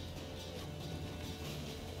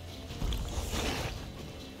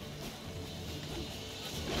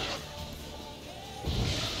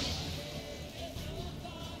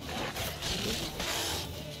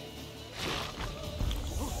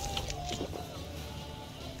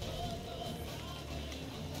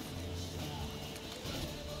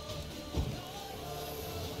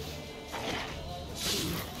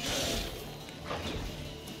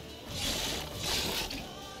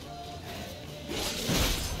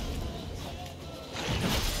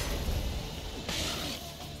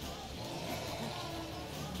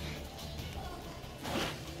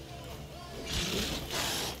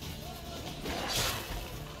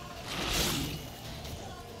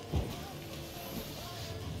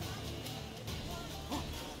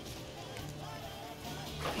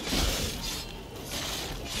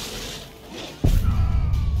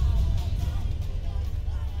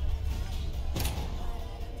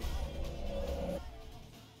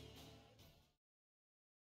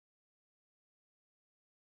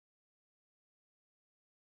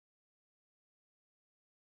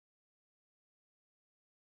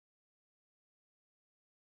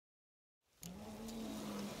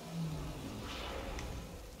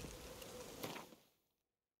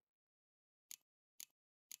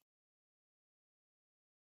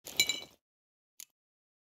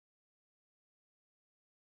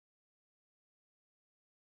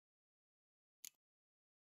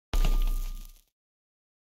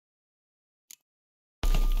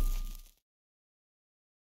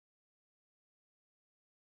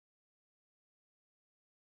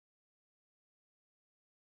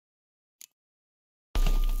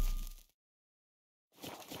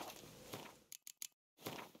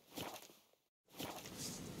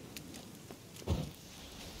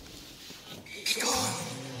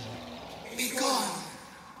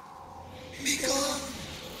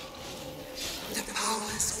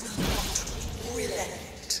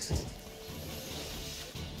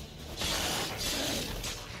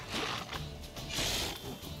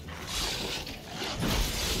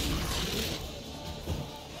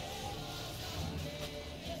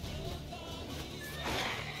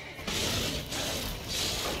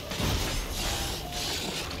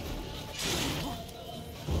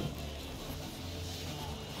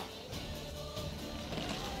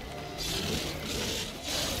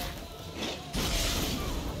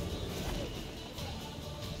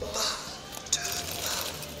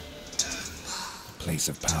 place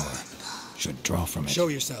of power. Should draw from it. Show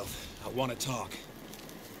yourself. I want to talk.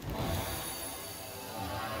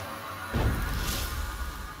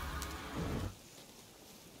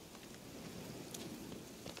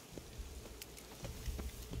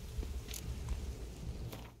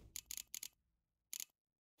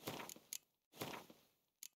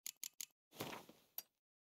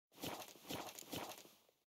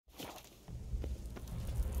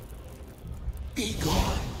 Be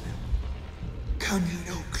gone. Come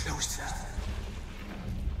no closer.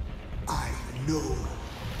 I know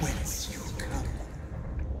whence you come.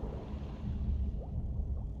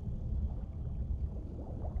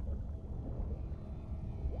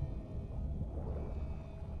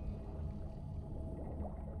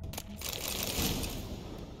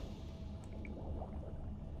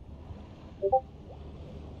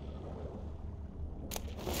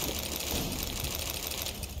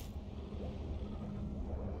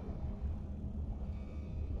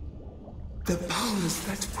 The powers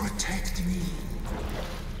that protect me,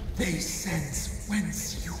 they sense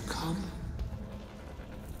whence you come.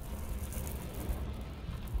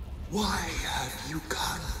 Why have you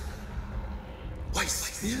come? Why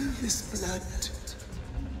spill this blood?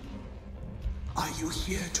 Are you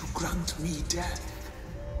here to grant me death?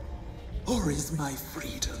 Or is my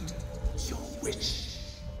freedom your wish?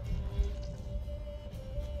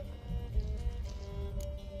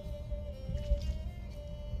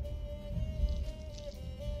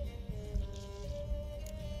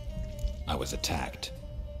 I was attacked.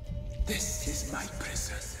 This is my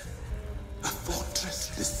prison. A fortress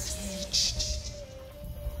besieged.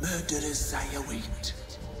 Murderers I await,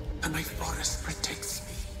 and my forest protects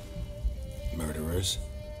me. Murderers?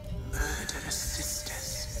 Murderous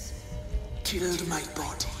sisters. Killed my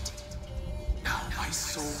body. Now my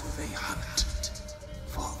soul they hunt,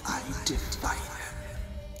 for I defy them.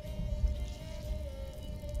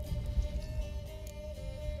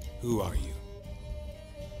 Who are you?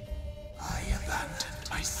 I abandoned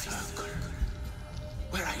my circle,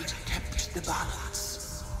 where I'd kept the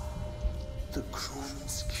balance. The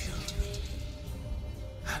crones killed me,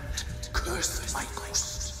 and cursed my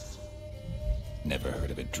ghost. Never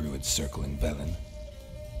heard of a druid circle in Velen.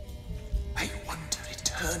 I wander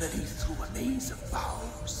eternally through a maze of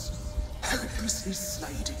boughs, helplessly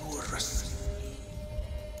sliding o'er rusty.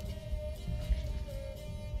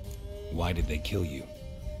 Why did they kill you?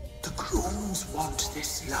 The crones want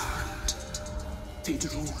this land. They'd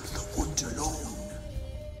rule the wood alone.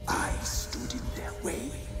 I stood in their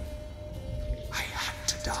way. I had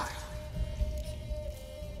to die.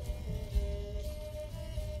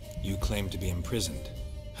 You claim to be imprisoned.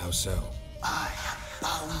 How so? I am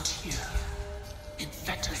bound here, in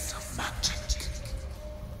fetters of magic.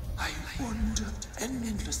 I wander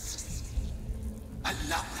endlessly. A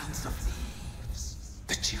labyrinth of leaves.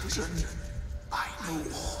 The children, I know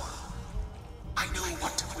all. I know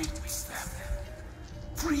what awaits them.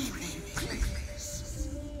 Free me,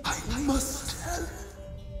 please. I must help.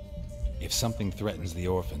 If something threatens the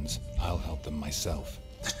orphans, I'll help them myself.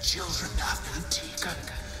 The children have been taken.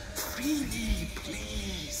 Free me,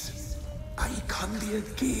 please. I can be a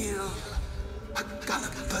gale, a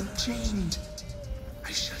gallop unchained.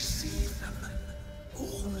 I shall save them.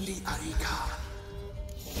 Only I can.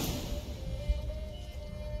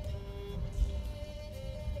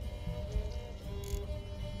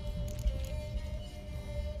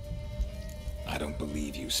 I don't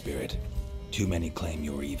believe you, Spirit. Too many claim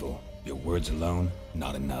you're evil. Your words alone,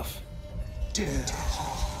 not enough. Dare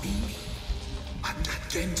harm me, and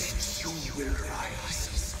against you will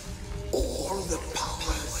rise all the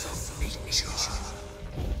powers of nature.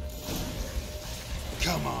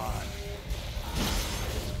 Come on.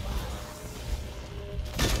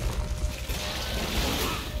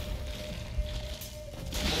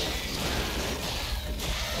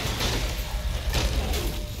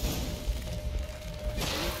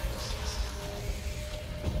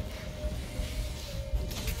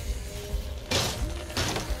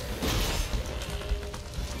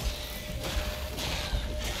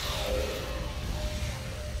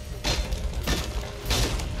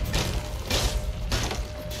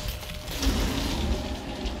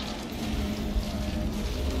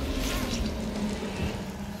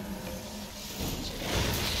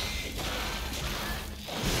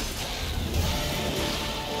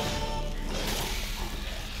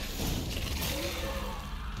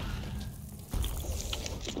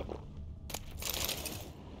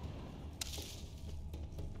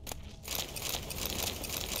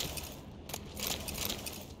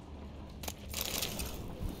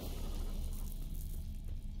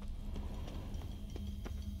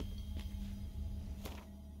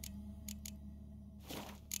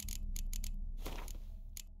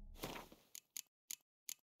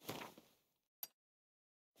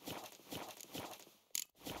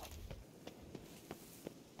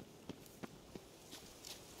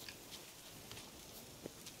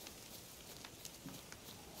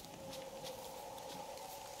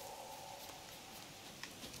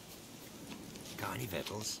 Got any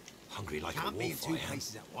victuals? Hungry like Can't a be in wolf, two I am.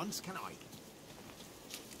 places at once, can I?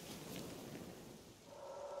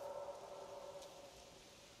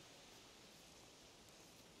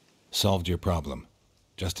 Solved your problem.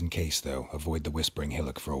 Just in case, though, avoid the Whispering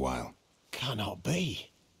Hillock for a while. Cannot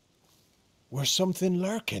be. Where's something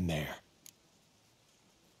lurking there?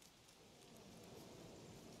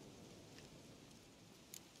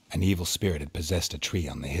 An evil spirit had possessed a tree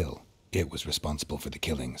on the hill. It was responsible for the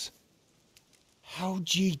killings.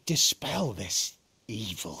 How'd ye dispel this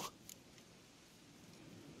evil?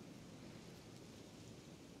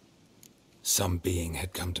 Some being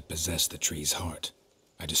had come to possess the tree's heart.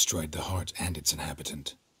 I destroyed the heart and its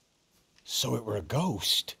inhabitant. So it were a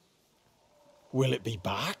ghost? Will it be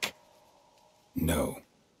back? No.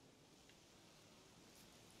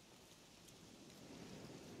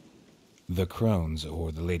 The crones,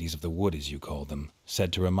 or the ladies of the wood as you call them,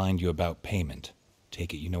 said to remind you about payment.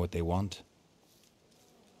 Take it you know what they want?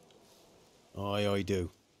 Aye, I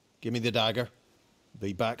do. Give me the dagger.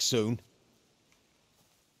 Be back soon.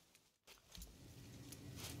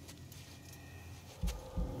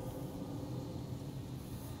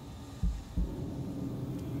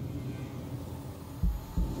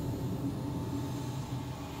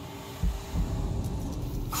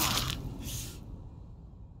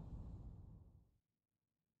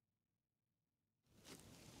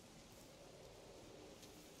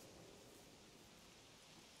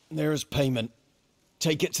 There's payment.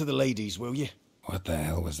 Take it to the ladies, will you? What the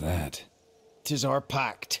hell was that? 'Tis our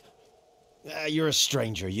pact. You're a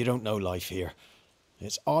stranger, you don't know life here.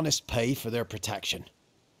 It's honest pay for their protection.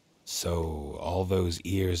 So, all those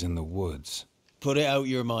ears in the woods. Put it out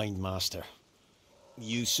your mind, master.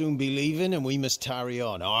 You soon be leaving and we must tarry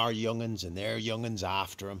on, our young'uns and their young'uns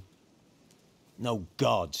after 'em. No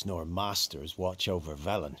gods nor masters watch over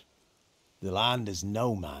Velen. The land is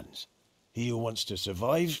no man's. He who wants to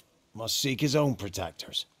survive must seek his own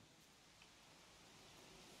protectors.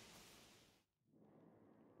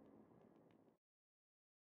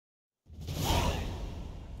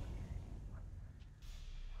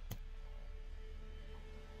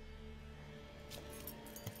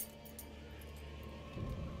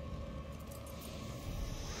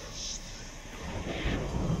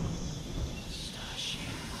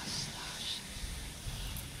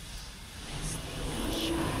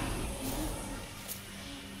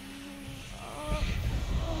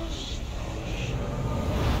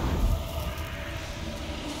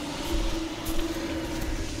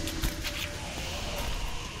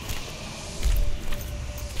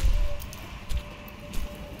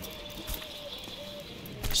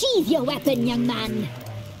 Sheathe your weapon, young man.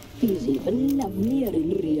 He's even lovelier in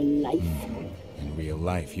real life. In real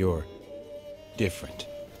life, you're different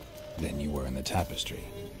than you were in the tapestry.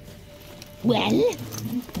 Well,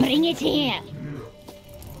 bring it here.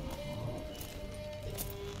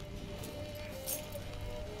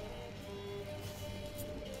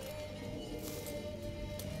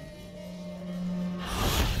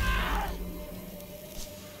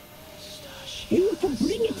 You can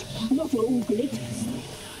bring it, not ogle it.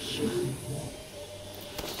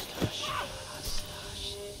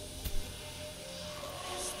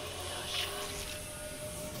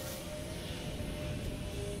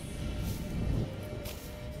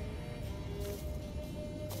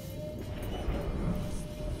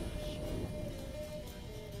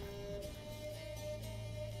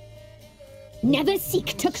 Never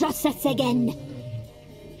seek to cross us again.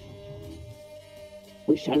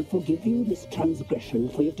 We shall forgive you this transgression,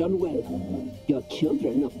 for you've done well. Your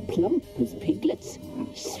children are plump as piglets,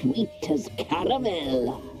 sweet as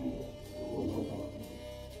caramel.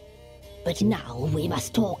 But now we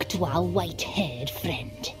must talk to our white-haired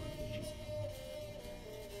friend.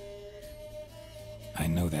 I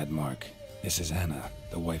know that mark. This is Anna,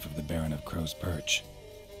 the wife of the Baron of Crow's Perch.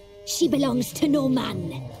 She belongs to no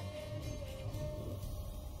man.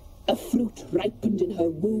 A fruit ripened in her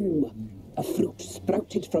womb. A fruit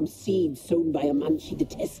sprouted from seeds sown by a man she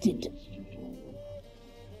detested.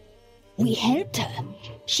 We helped her.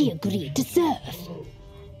 She agreed to serve.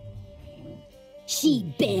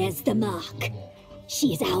 She bears the mark.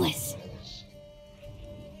 She is ours.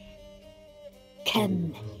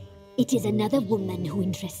 Come. It is another woman who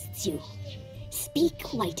interests you.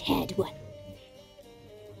 Speak, white-haired one.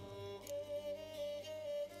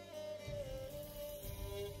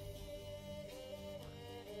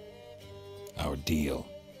 Our deal.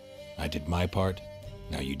 I did my part,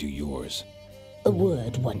 now you do yours. A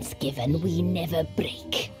word once given, we never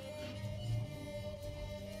break.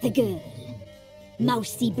 The girl.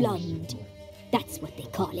 Mousy blonde. That's what they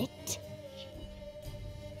call it.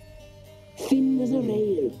 thin as a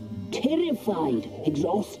rail, terrified,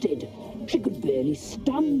 exhausted. She could barely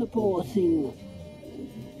stand, the poor thing.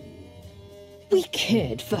 We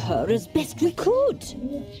cared for her as best we could.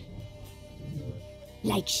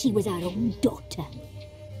 Like she was our own daughter.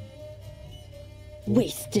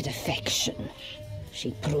 Wasted affection.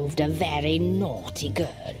 She proved a very naughty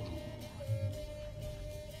girl.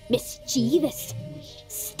 Mischievous,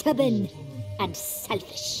 stubborn, and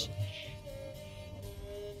selfish.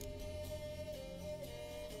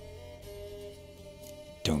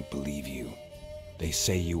 Don't believe you. They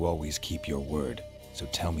say you always keep your word, so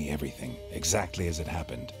tell me everything, exactly as it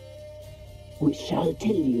happened. We shall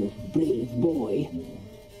tell you, brave boy.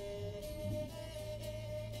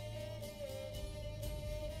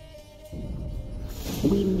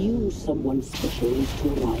 We knew someone special was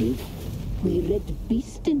to arrive. We read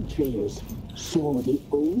beast entrails, saw the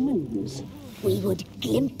omens. We would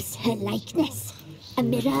glimpse her likeness, a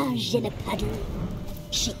mirage in a puddle.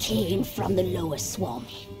 She came from the lower swamp.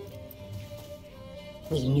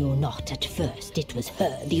 We knew not at first it was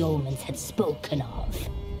her the omens had spoken of.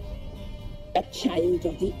 A child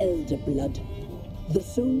of the elder blood, the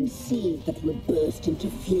sown seed that will burst into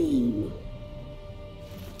flame.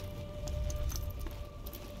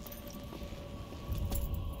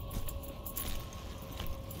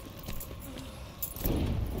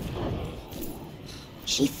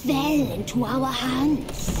 She fell into our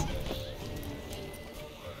hands.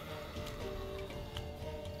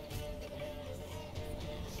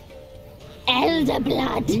 Elder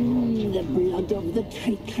blood! The blood of the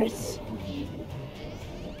traitress.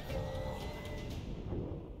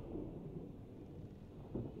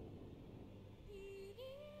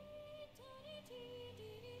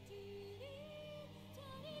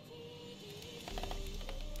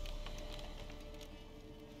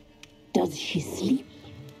 Does she sleep?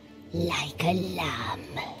 Like a lamb.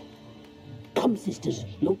 Come, sisters,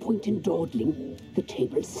 no point in dawdling. The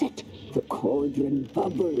table's set, the cauldron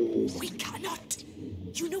bubbles. We cannot.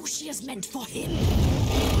 You know she is meant for him.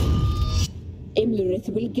 Imlerith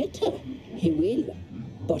will get her. He will,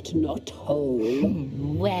 but not whole.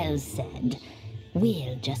 Well said.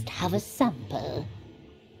 We'll just have a sample.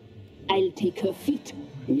 I'll take her feet.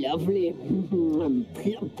 Lovely.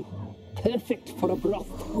 Plump. Perfect for a broth.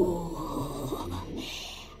 Oh,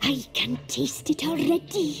 I can taste it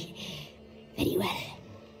already. Very well.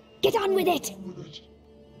 Get on with it.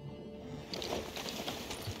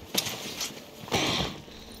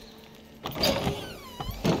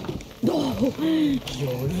 Oh,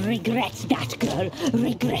 you'll regret that, girl.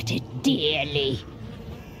 Regret it dearly.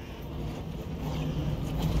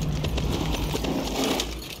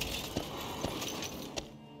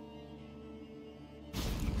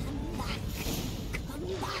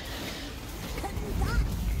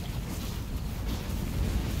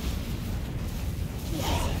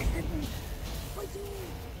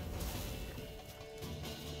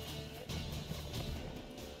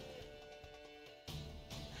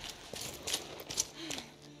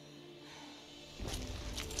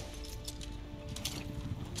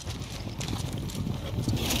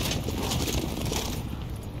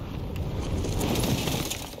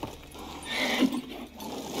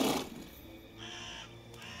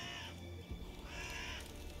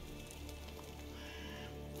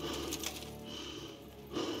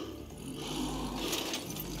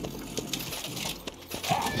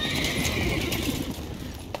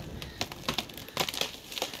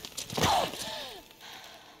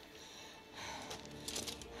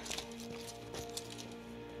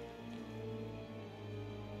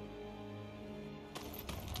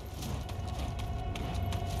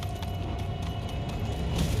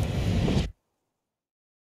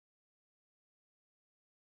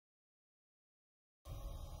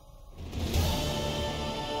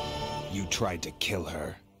 You tried to kill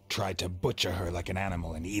her, tried to butcher her like an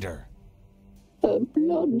animal and eat her. Her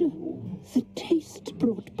blood, the taste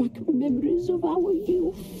brought back memories of our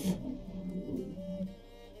youth.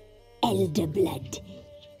 Elder blood.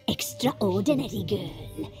 Extraordinary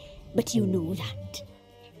girl. But you know that.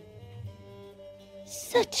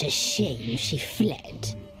 Such a shame she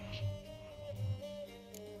fled.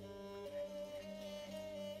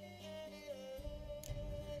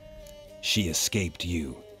 She escaped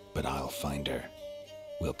you, but I'll find her.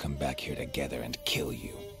 We'll come back here together and kill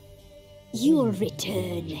you. You'll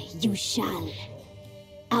return, you shall.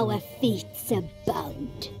 Our fates are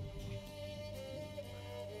bound.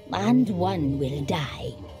 And one will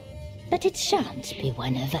die, but it shan't be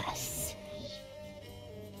one of us.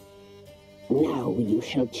 Now you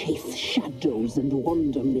shall chase shadows and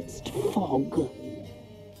wander midst fog.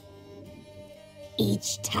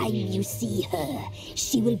 Each time you see her,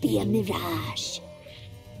 she will be a mirage.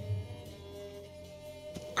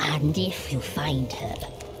 And if you find her,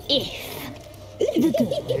 the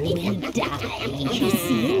girl will die.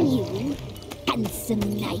 Seeing you,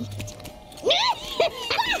 handsome knight.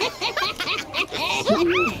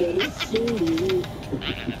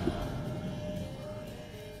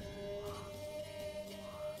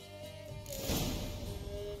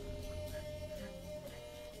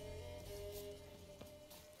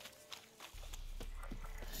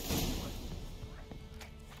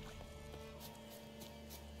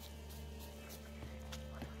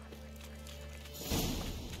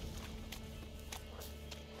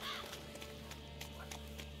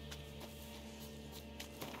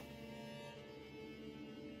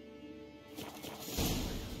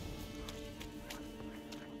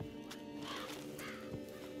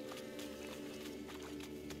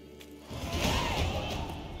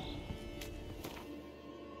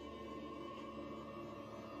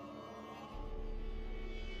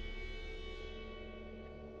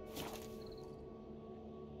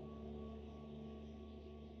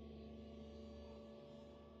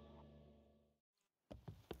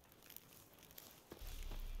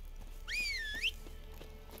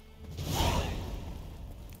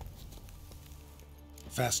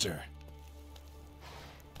 Faster.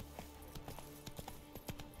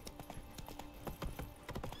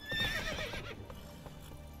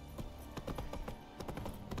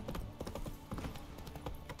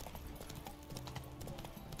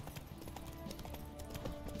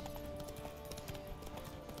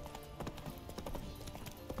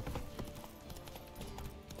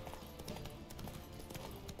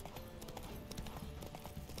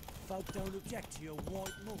 Folk don't object to your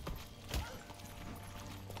white mug.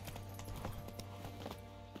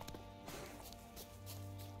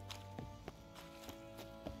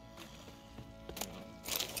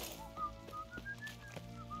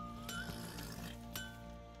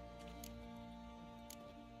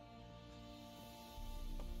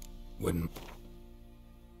 Wouldn't.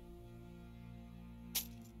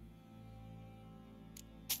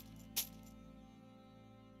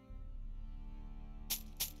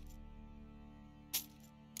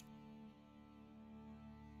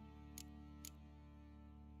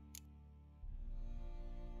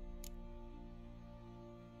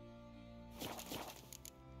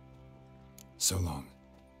 So long.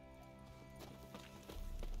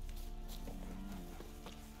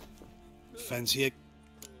 Fancy a...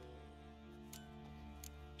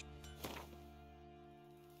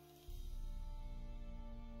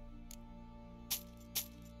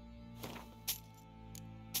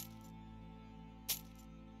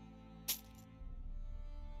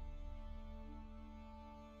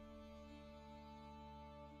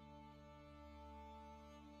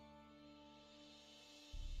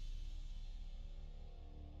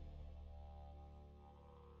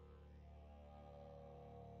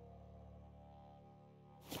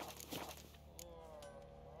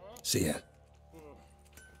 See ya.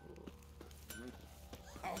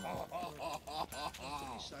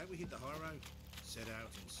 Say we hit the high road, set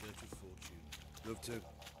out in search of fortune. Love to,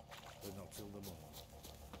 but not till the morning.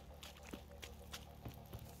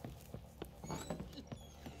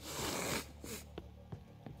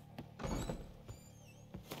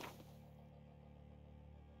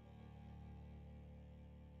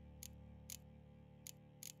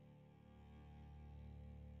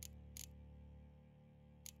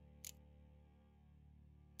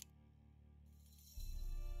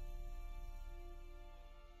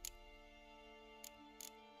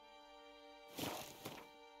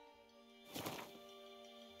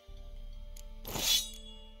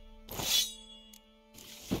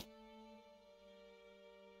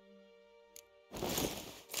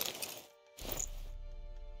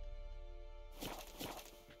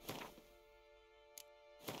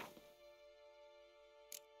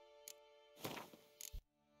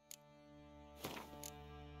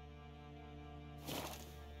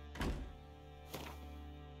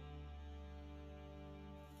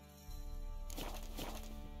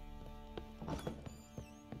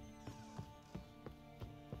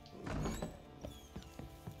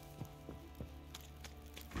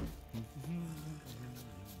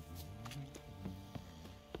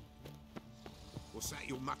 What's that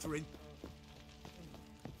you're muttering?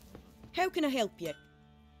 How can I help you?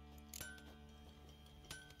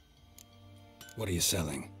 What are you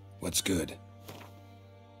selling? What's good?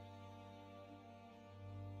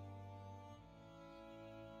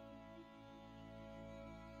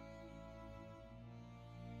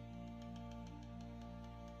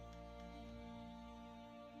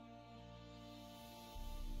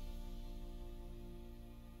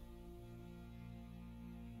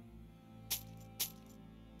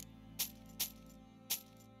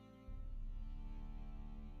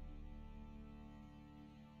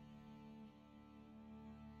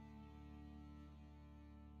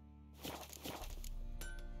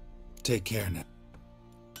 Take care now.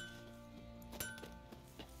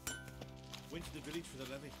 Went to the village for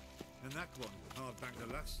the levy, and that one hard back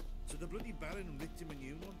the last. So the bloody baron ripped him a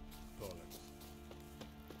new one. Bollocks.